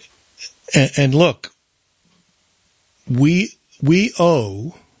 And look, we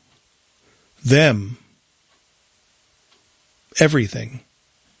owe them everything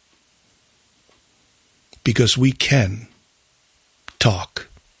because we can talk.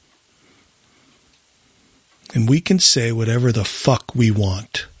 And we can say whatever the fuck we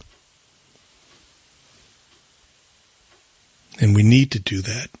want. And we need to do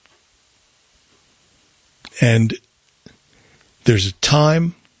that. And there's a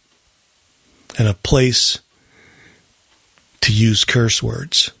time and a place to use curse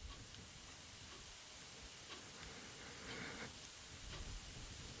words.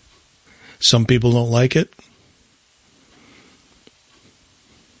 Some people don't like it.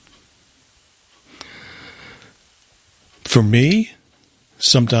 For me,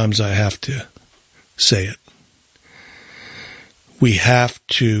 sometimes I have to say it. We have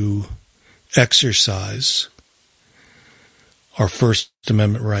to exercise our First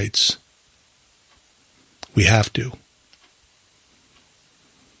Amendment rights. We have to.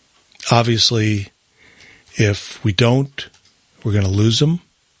 Obviously, if we don't, we're going to lose them.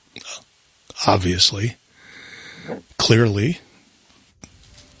 Obviously. Clearly.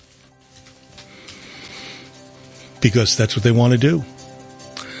 Because that's what they want to do.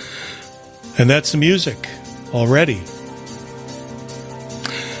 And that's the music already.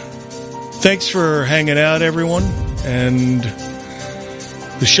 Thanks for hanging out, everyone. And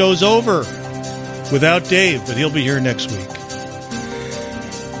the show's over without Dave, but he'll be here next week.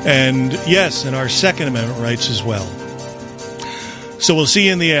 And yes, and our Second Amendment rights as well. So we'll see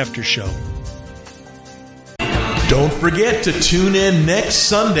you in the after show. Don't forget to tune in next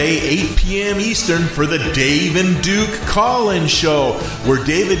Sunday, 8 p.m. Eastern, for the Dave and Duke Call-In Show, where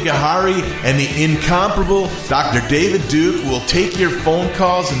David Gahary and the incomparable Dr. David Duke will take your phone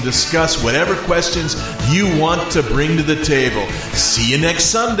calls and discuss whatever questions you want to bring to the table. See you next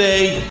Sunday.